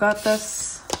this. You've got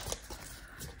this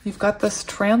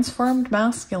transformed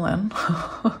masculine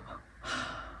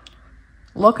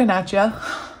looking at you,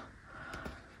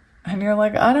 and you're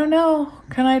like, I don't know,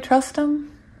 can I trust him?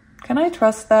 Can I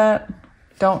trust that?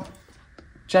 Don't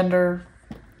gender,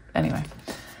 anyway.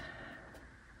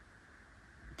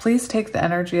 Please take the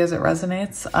energy as it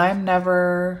resonates.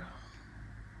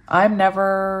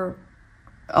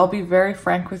 I'll be very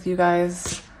frank with you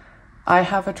guys. I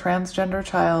have a transgender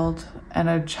child and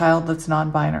a child that's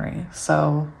non-binary.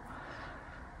 So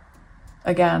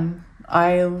again,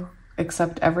 I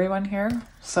accept everyone here.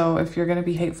 So if you're going to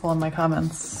be hateful in my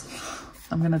comments,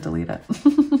 I'm going to delete it.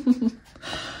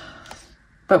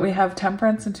 But we have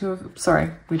Temperance and 2 of, sorry,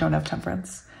 we don't have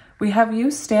Temperance. We have you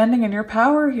standing in your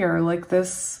power here. Like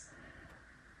this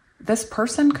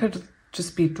person could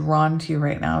just be drawn to you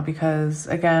right now, because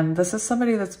again, this is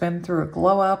somebody that's been through a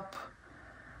glow up.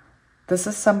 This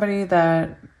is somebody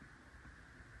that,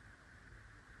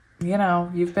 you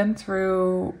know, you've been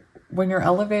through. When you're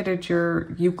elevated,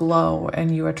 you glow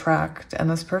and you attract, and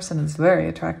this person is very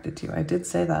attracted to you. I did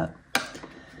say that.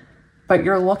 But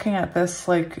you're looking at this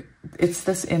like it's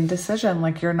this indecision,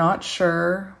 like you're not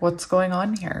sure what's going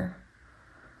on here.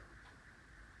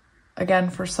 Again,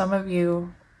 for some of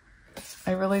you,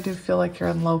 I really do feel like you're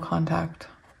in low contact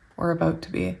or about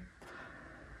to be.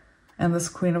 And this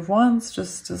Queen of Wands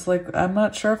just is like, I'm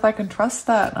not sure if I can trust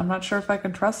that. I'm not sure if I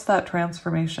can trust that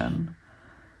transformation.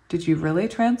 Did you really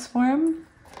transform?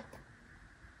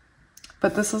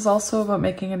 But this is also about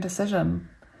making a decision.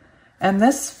 And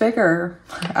this figure,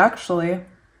 actually,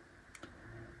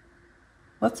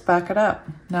 let's back it up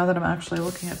now that I'm actually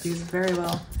looking at these very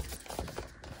well.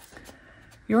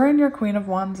 You're in your Queen of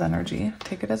Wands energy.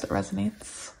 Take it as it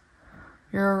resonates.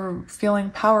 You're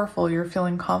feeling powerful. You're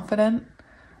feeling confident.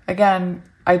 Again,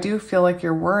 I do feel like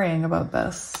you're worrying about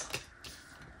this.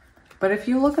 But if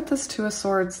you look at this 2 of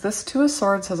Swords, this 2 of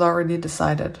Swords has already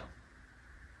decided.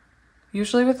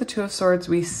 Usually with the 2 of Swords,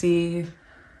 we see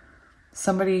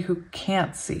somebody who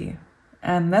can't see.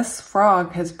 And this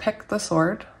frog has picked the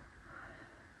sword.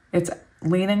 It's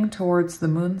leaning towards the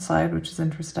moon side, which is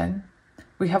interesting.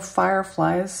 We have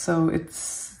fireflies, so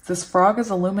this frog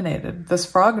is illuminated. This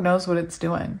frog knows what it's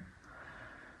doing.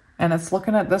 And it's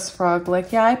looking at this frog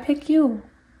like, yeah, I pick you.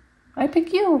 I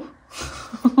pick you.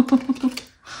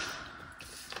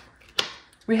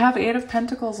 We have 8 of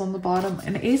Pentacles on the bottom,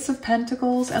 an Ace of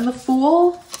Pentacles, and the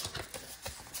Fool.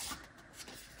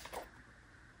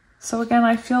 So again,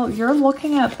 I feel you're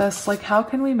looking at this like, how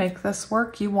can we make this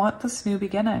work? You want this new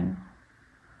beginning.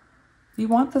 You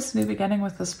want this new beginning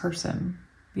with this person.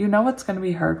 You know it's going to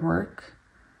be hard work.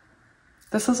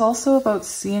 This is also about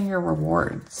seeing your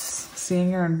rewards, seeing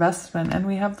your investment, and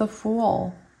we have the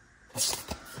Fool.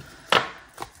 All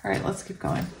right, let's keep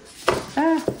going.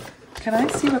 Can I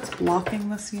see what's blocking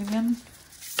this union?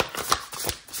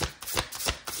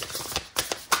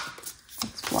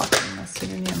 What's blocking this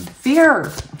union?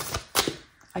 Fear!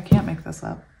 I can't make this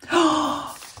up.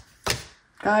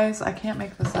 Guys, I can't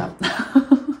make this up.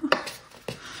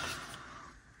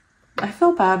 I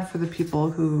feel bad for the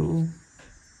people who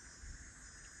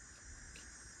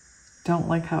don't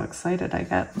like how excited I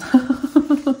get.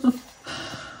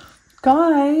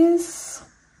 Guys,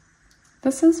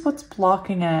 this is what's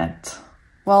blocking it.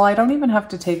 Well, I don't even have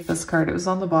to take this card. It was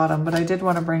on the bottom, but I did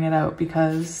want to bring it out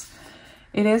because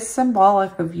it is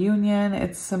symbolic of union.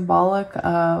 It's symbolic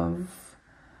of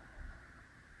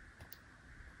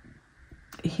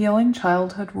healing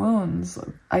childhood wounds.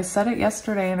 I said it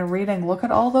yesterday in a reading. Look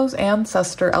at all those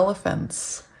ancestor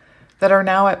elephants that are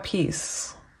now at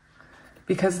peace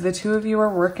because the two of you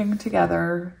are working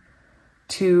together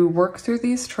to work through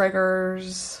these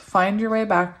triggers, find your way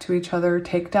back to each other,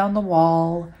 take down the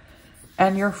wall,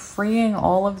 and you're freeing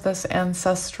all of this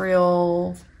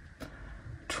ancestral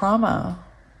trauma.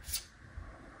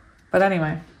 But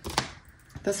anyway,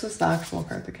 this was the actual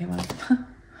card that came up.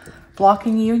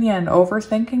 Blocking union,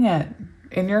 overthinking it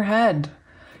in your head.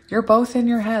 You're both in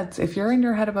your heads. If you're in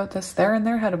your head about this, they're in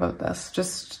their head about this.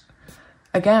 Just,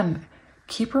 again,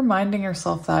 keep reminding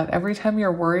yourself that every time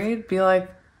you're worried, be like,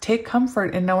 take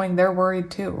comfort in knowing they're worried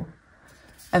too.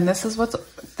 And this is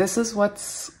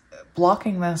what's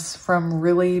blocking this from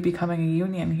really becoming a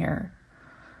union here.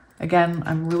 Again,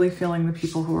 I'm really feeling the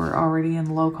people who are already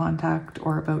in low contact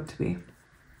or about to be.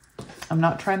 I'm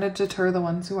not trying to deter the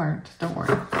ones who aren't. Don't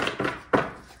worry.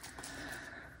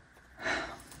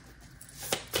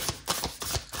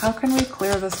 How can we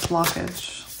clear this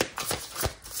blockage?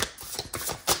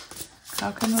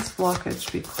 How can this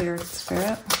blockage be cleared,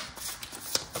 Spirit?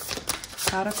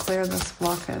 How to clear this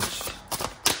blockage?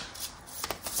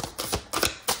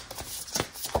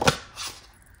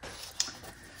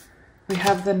 We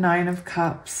have the Nine of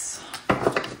Cups.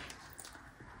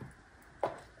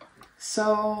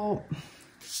 So,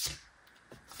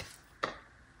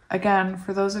 again,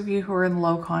 for those of you who are in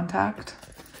low contact,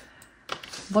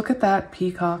 look at that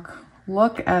peacock.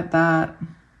 Look at that.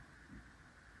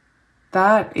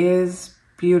 That is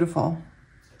beautiful.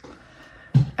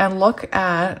 And look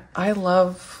at, I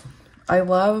love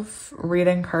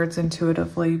reading cards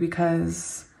intuitively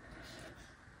because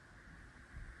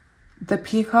the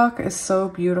peacock is so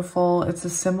beautiful. It's a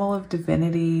symbol of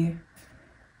divinity.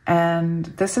 And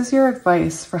this is your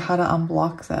advice for how to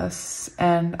unblock this.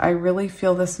 And I really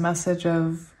feel this message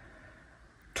of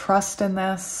trust in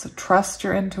this, trust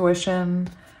your intuition.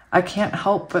 I can't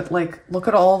help but like, look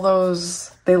at all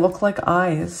those, they look like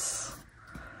eyes.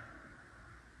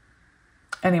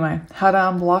 Anyway, how to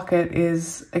unblock it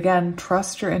is, again,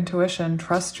 trust your intuition,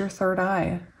 trust your third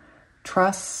eye,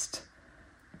 trust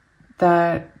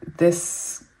that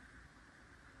this,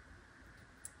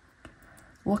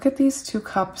 look at these two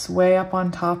cups way up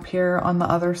on top here on the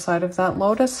other side of that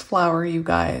lotus flower, you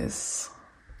guys.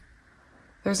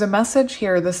 There's a message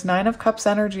here. This Nine of Cups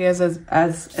energy as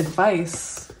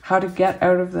advice, how to get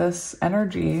out of this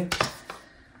energy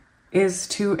is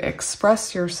to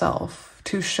express yourself,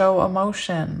 to show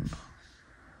emotion,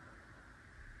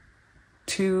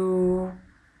 to,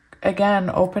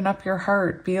 again, open up your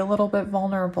heart, be a little bit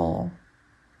vulnerable.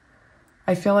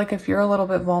 I feel like if you're a little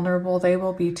bit vulnerable, they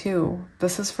will be too.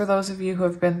 This is for those of you who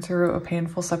have been through a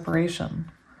painful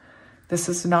separation. This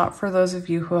is not for those of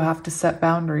you who have to set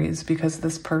boundaries because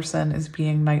this person is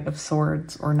being Knight of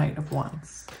Swords or Knight of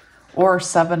Wands or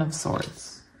Seven of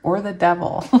Swords or the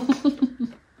Devil.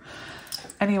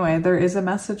 Anyway, there is a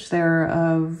message there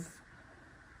of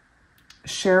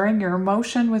sharing your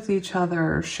emotion with each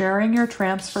other, sharing your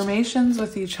transformations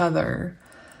with each other,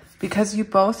 because you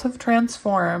both have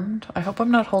transformed. I hope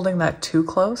I'm not holding that too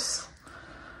close.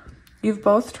 You've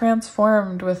both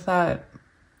transformed with that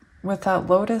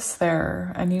lotus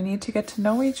there, and you need to get to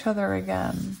know each other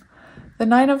again. The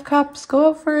Nine of Cups, go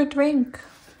out for a drink.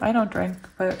 I don't drink,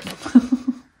 but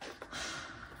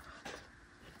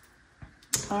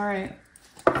all right.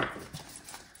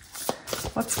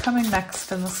 What's coming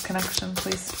next in this connection,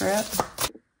 please, Spirit?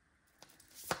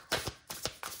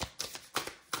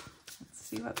 Let's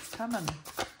see what's coming.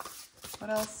 What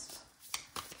else?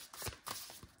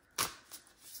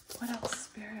 What else,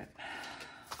 Spirit?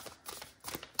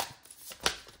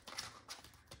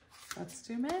 That's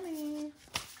too many.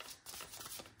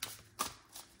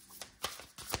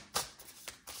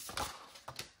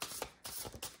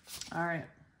 All right.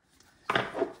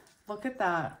 Look at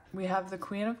that. We have the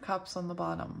Queen of Cups on the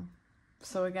bottom.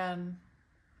 So again,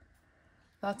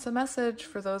 that's a message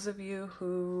for those of you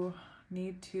who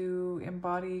need to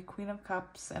embody Queen of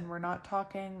Cups, and we're not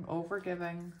talking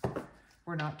overgiving.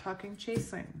 We're not talking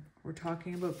chasing. We're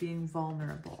talking about being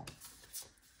vulnerable.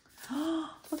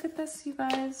 Look at this, you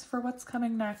guys, for what's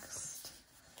coming next.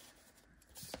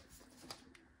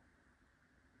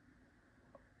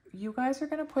 You guys are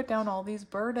going to put down all these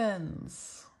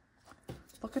burdens.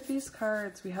 Look at these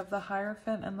cards. We have the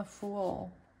Hierophant and the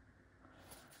Fool.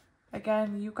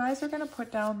 Again, you guys are going to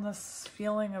put down this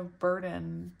feeling of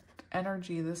burden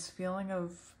energy, this feeling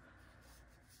of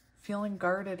feeling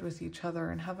guarded with each other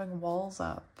and having walls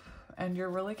up. And you're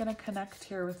really going to connect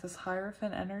here with this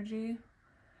Hierophant energy.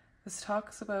 This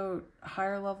talks about a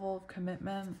higher level of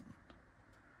commitment.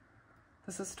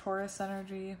 This is Taurus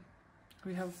energy.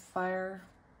 We have fire,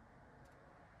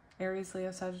 Aries,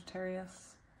 Leo, Sagittarius.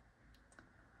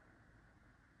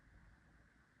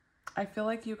 I feel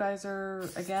like you guys are,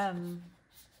 again,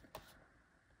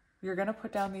 you're going to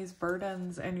put down these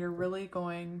burdens and you're really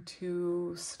going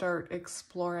to start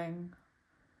exploring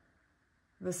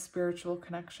this spiritual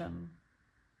connection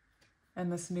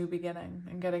and this new beginning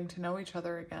and getting to know each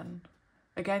other again.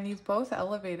 Again, you've both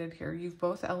elevated here. You've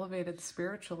both elevated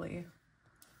spiritually.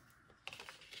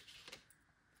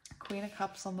 Queen of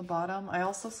Cups on the bottom. I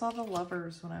also saw the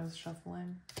Lovers when I was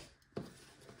shuffling.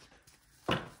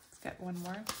 Let's get one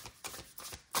more.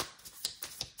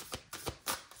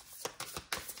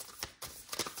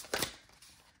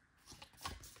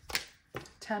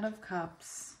 Ten of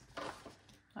Cups.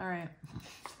 All right.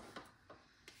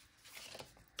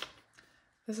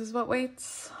 This is what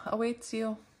awaits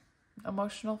you.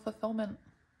 Emotional fulfillment.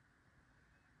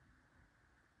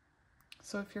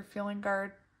 So if you're feeling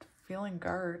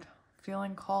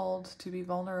called to be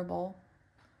vulnerable,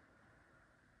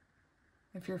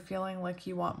 if you're feeling like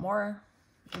you want more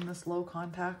in this low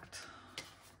contact,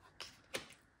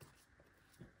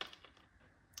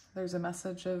 there's a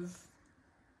message of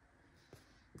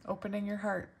opening your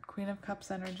heart. Queen of Cups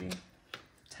energy.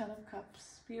 10 of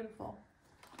Cups. Beautiful.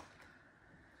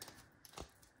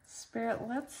 Spirit,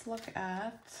 let's look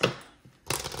at...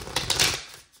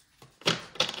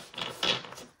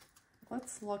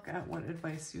 Let's look at what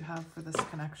advice you have for this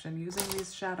connection using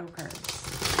these shadow cards.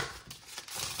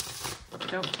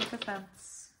 Don't take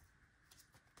offense.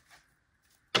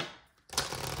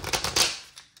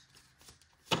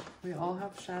 We all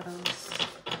have shadows.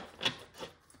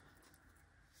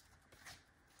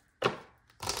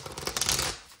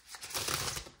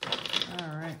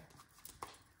 All right.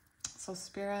 So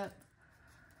Spirit,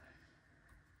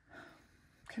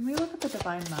 can we look at the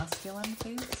Divine Masculine,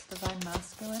 please? Divine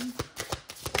Masculine.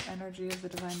 Energy of the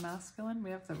Divine Masculine.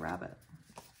 We have the Rabbit.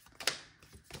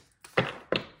 Let's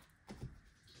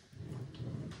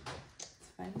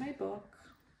find my book.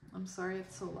 I'm sorry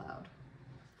it's so loud.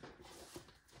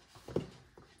 I'm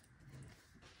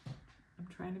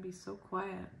trying to be so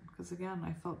quiet because, again,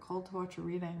 I felt called to watch a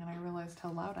reading and I realized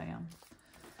how loud I am.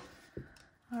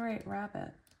 All right,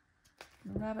 Rabbit.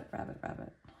 Rabbit, rabbit,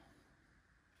 rabbit.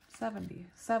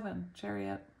 77,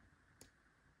 Chariot.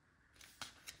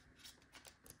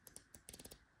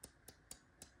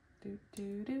 Do,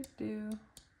 do, do, do.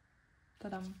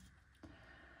 Ta-dum.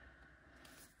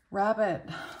 Rabbit.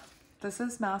 This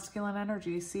is masculine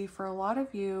energy. See, for a lot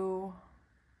of you,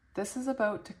 this is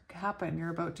about to happen.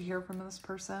 You're about to hear from this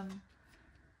person.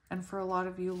 And for a lot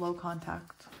of you, low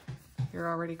contact. You're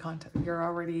already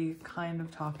kind of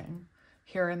talking.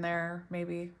 Here and there,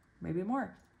 maybe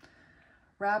more.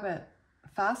 Rabbit.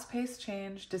 Fast-paced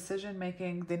change,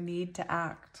 decision-making, the need to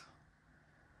act.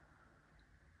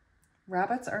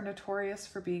 Rabbits are notorious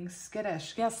for being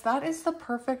skittish. Yes, that is the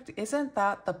perfect, isn't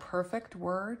that the perfect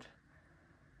word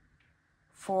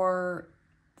for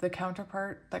the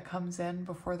counterpart that comes in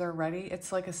before they're ready?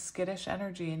 It's like a skittish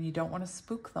energy and you don't want to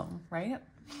spook them, right?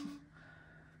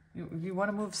 You want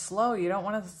to move slow. You don't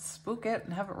want to spook it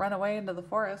and have it run away into the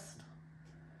forest.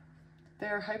 They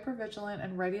are hypervigilant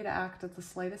and ready to act at the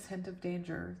slightest hint of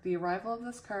danger. The arrival of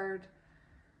this card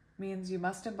means you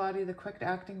must embody the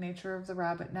quick-acting nature of the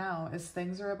rabbit now, as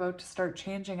things are about to start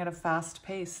changing at a fast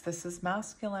pace. This is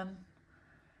masculine.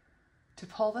 To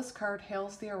pull this card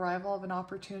hails the arrival of an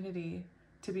opportunity,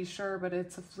 to be sure, but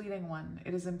it's a fleeting one.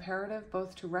 It is imperative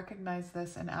both to recognize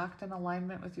this and act in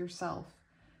alignment with yourself.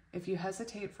 If you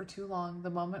hesitate for too long,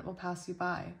 the moment will pass you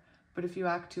by. But if you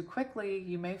act too quickly,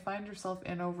 you may find yourself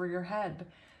in over your head.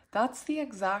 That's the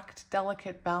exact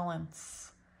delicate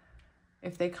balance.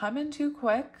 If they come in too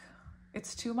quick,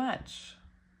 it's too much.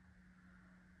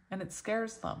 And it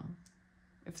scares them.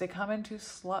 If they come in too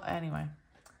slow, anyway.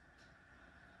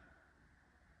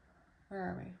 Where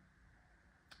are we?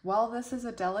 While this is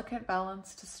a delicate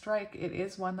balance to strike, it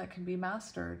is one that can be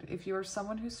mastered. If you are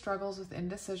someone who struggles with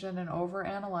indecision and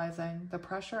over-analyzing, the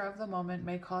pressure of the moment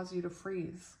may cause you to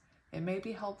freeze. It may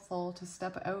be helpful to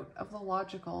step out of the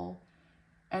logical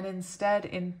and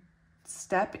instead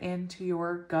step into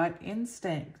your gut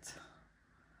instinct.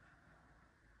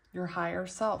 Your higher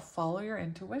self. Follow your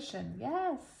intuition.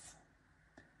 Yes.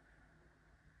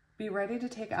 Be ready to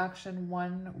take action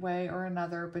one way or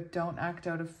another, but don't act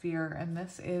out of fear. And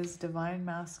this is divine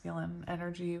masculine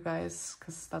energy, you guys,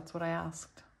 because that's what I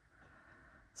asked.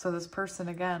 So this person,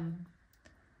 again,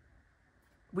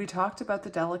 we talked about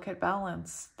the delicate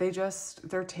balance.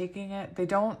 They're taking it. They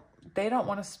don't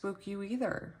want to spook you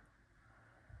either.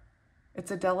 It's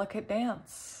a delicate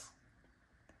dance.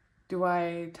 Do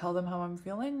I tell them how I'm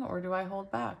feeling, or do I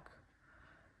hold back?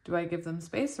 Do I give them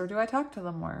space, or do I talk to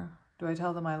them more? Do I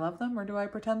tell them I love them, or do I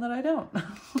pretend that I don't?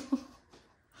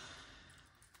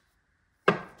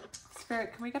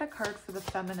 Spirit, can we get a card for the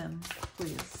feminines,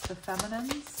 please? The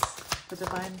feminines, the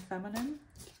divine feminine.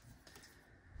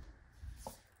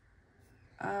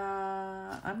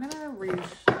 I'm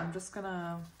just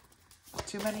gonna,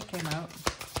 too many came out.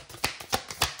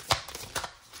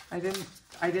 I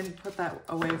didn't put that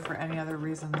away for any other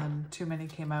reason than too many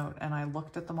came out, and I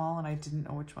looked at them all and I didn't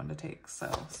know which one to take.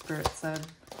 So Spirit said,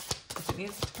 if it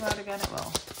needs to come out again, it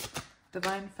will.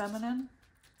 Divine feminine.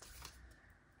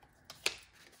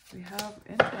 We have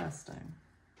interesting.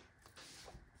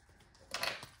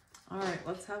 All right,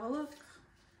 let's have a look.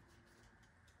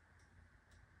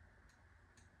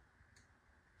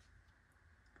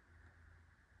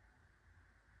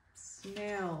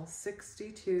 Snail,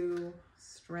 62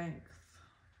 strength,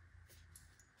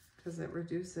 because it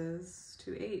reduces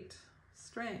to 8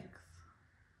 strength.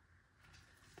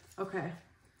 Okay,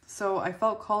 so I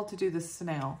felt called to do the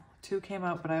snail. 2 came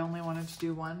out, but I only wanted to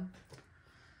do 1.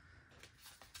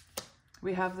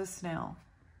 We have the snail.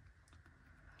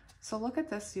 So look at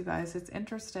this, you guys. It's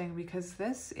interesting because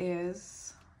this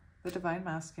is the divine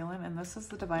masculine and this is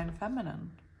the divine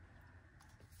feminine.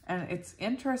 And it's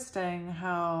interesting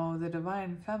how the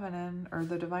divine feminine or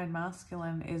the divine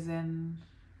masculine is in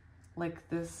like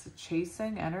this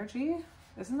chasing energy.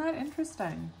 Isn't that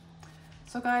interesting?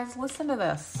 So guys, listen to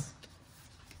this.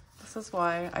 This is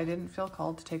why I didn't feel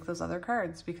called to take those other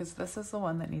cards, because this is the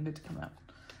one that needed to come out.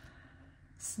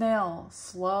 Snail,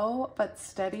 slow but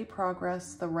steady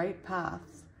progress, the right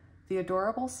path. The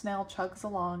adorable snail chugs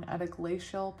along at a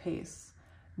glacial pace.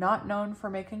 Not known for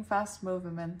making fast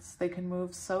movements, they can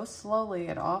move so slowly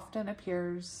it often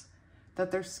appears that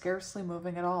they're scarcely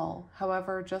moving at all.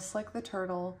 However, just like the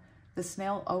turtle, the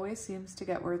snail always seems to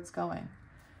get where it's going.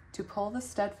 To pull the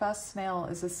steadfast snail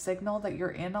is a signal that you're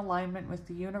in alignment with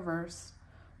the universe,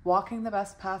 walking the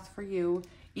best path for you,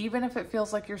 even if it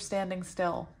feels like you're standing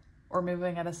still or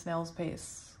moving at a snail's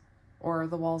pace, or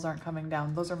the walls aren't coming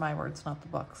down. Those are my words, not the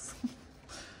book's.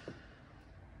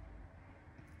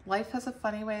 Life has a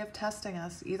funny way of testing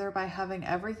us, either by having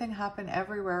everything happen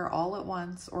everywhere all at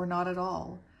once or not at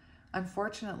all.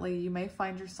 Unfortunately, you may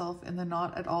find yourself in the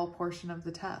not at all portion of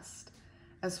the test.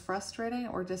 As frustrating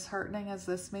or disheartening as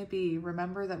this may be,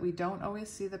 remember that we don't always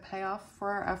see the payoff for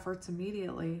our efforts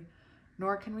immediately,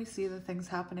 nor can we see the things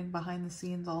happening behind the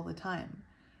scenes all the time.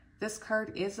 This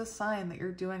card is a sign that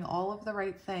you're doing all of the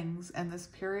right things, and this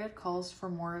period calls for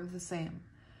more of the same.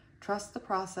 Trust the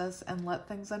process and let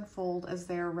things unfold as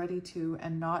they are ready to,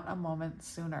 and not a moment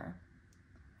sooner.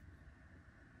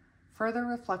 Further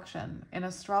reflection. In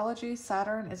astrology,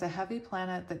 Saturn is a heavy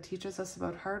planet that teaches us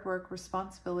about hard work,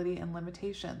 responsibility, and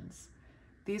limitations.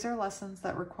 These are lessons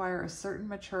that require a certain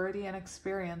maturity and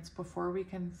experience before we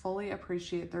can fully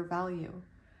appreciate their value.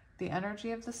 The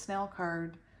energy of the snail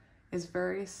card is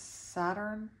very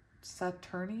Saturnian?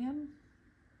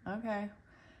 Okay,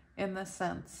 in this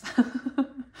sense.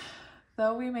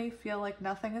 Though we may feel like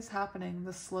nothing is happening,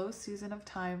 the slow season of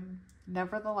time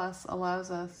nevertheless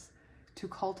allows us to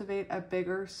cultivate a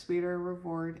bigger, sweeter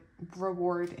reward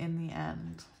in the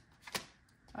end.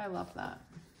 I love that.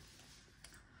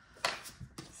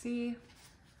 See?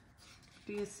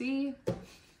 Do you see?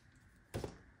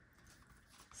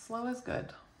 Slow is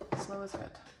good. Slow is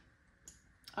good.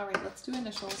 All right, let's do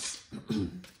initials.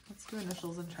 Let's do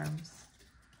initials and terms.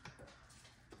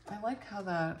 I like how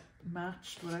that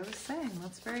matched what I was saying.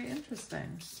 That's very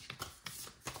interesting.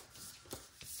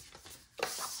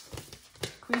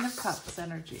 Queen of Cups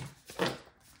energy.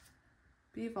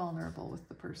 Be vulnerable with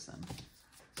the person.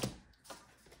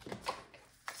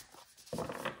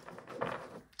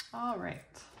 All right.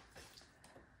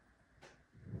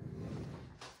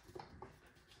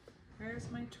 Where's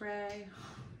my tray?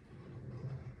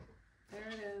 There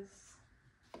it is.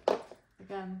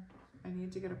 Again, I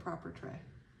need to get a proper tray.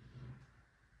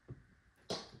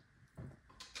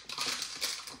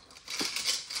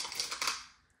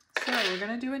 So we're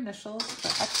going to do initials for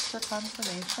extra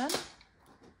confirmation.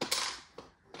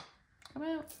 Come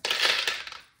out.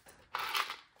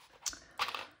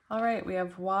 All right, we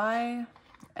have Y,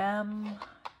 M,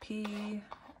 P,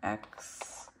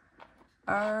 X,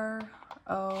 R,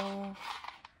 O,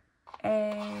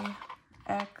 A,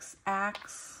 X,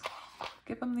 axe.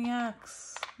 Give him the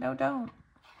axe. No, don't.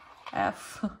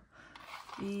 F,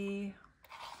 E,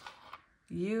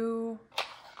 U,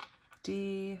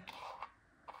 D,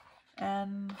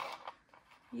 N,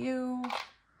 U,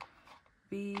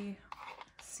 V,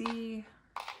 C,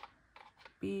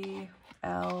 B,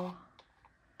 L,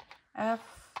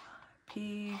 F,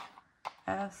 P,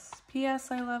 S.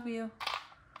 P.S. I love you.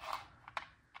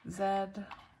 Z.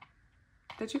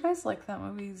 Did you guys like that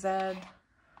movie? Z,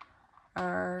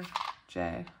 R,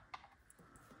 J.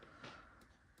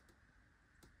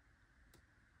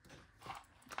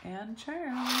 And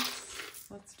charms.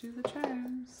 Let's do the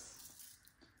charms.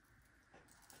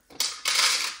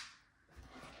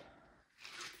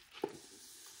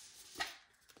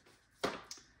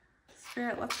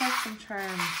 Spirit, let's have some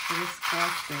charms for this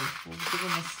collective. We'll give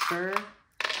them a stir.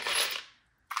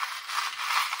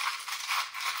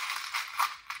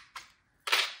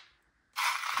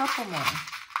 Couple more.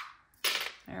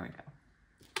 There we go.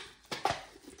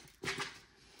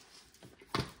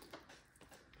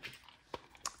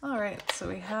 All right, so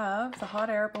we have the hot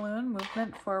air balloon,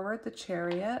 movement forward, the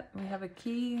chariot. We have a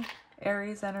key,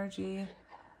 Aries energy,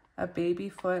 a baby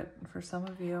foot for some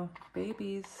of you,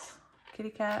 babies,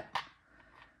 kitty cat.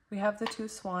 We have the two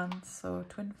swans, so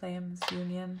twin flames,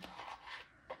 union,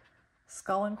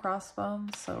 skull and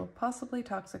crossbones, so possibly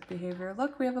toxic behavior.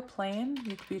 Look, we have a plane.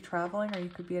 You could be traveling or you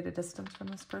could be at a distance from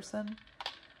this person.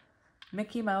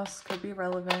 Mickey Mouse could be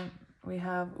relevant. We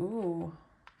have, ooh,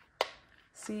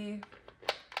 see,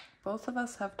 both of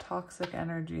us have toxic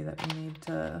energy that we need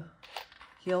to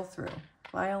heal through.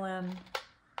 Violin,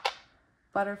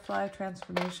 butterfly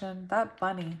transformation, that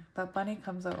bunny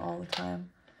comes out all the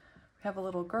time. We have a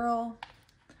little girl,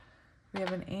 we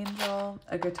have an angel,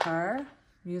 a guitar,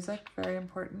 music, very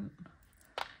important.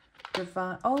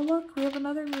 Divine, oh look, we have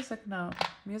another music note.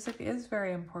 Music is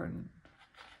very important.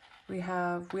 We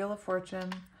have Wheel of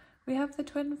Fortune. We have the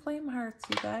twin flame hearts,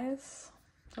 you guys.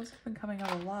 Those have been coming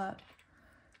out a lot.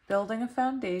 Building a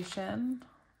foundation,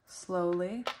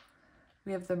 slowly.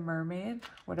 We have the mermaid,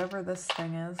 whatever this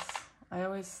thing is. I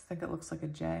always think it looks like a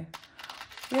J.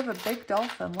 We have a big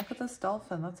dolphin. Look at this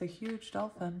dolphin. That's a huge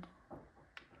dolphin.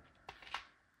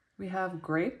 We have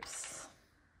grapes.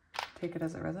 Take it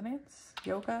as it resonates.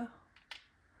 Yoga.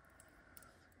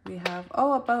 We have,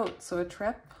 oh, a boat. So a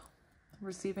trip.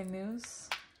 Receiving news.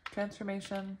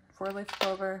 Transformation. Four-leaf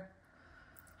clover.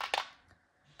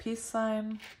 Peace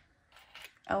sign.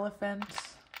 Elephant.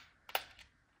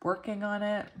 Working on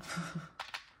it.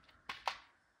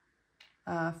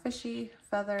 Fishy.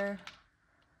 Feather.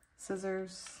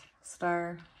 Scissors,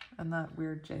 star, and that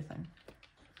weird J thing.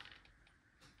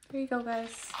 There you go,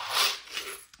 guys.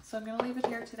 So I'm going to leave it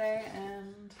here today,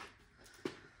 and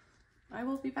I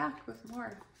will be back with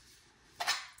more.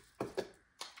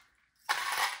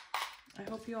 I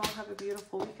hope you all have a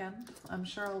beautiful weekend. I'm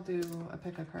sure I'll do a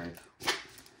pick a card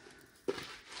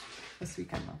this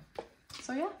weekend, though.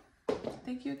 So yeah.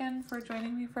 Thank you again for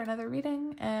joining me for another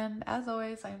reading, and as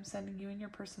always, I am sending you and your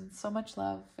person so much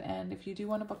love, and if you do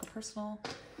want to book a personal,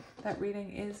 that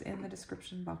reading is in the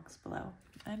description box below.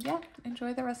 And yeah,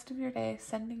 enjoy the rest of your day.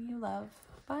 Sending you love.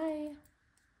 Bye!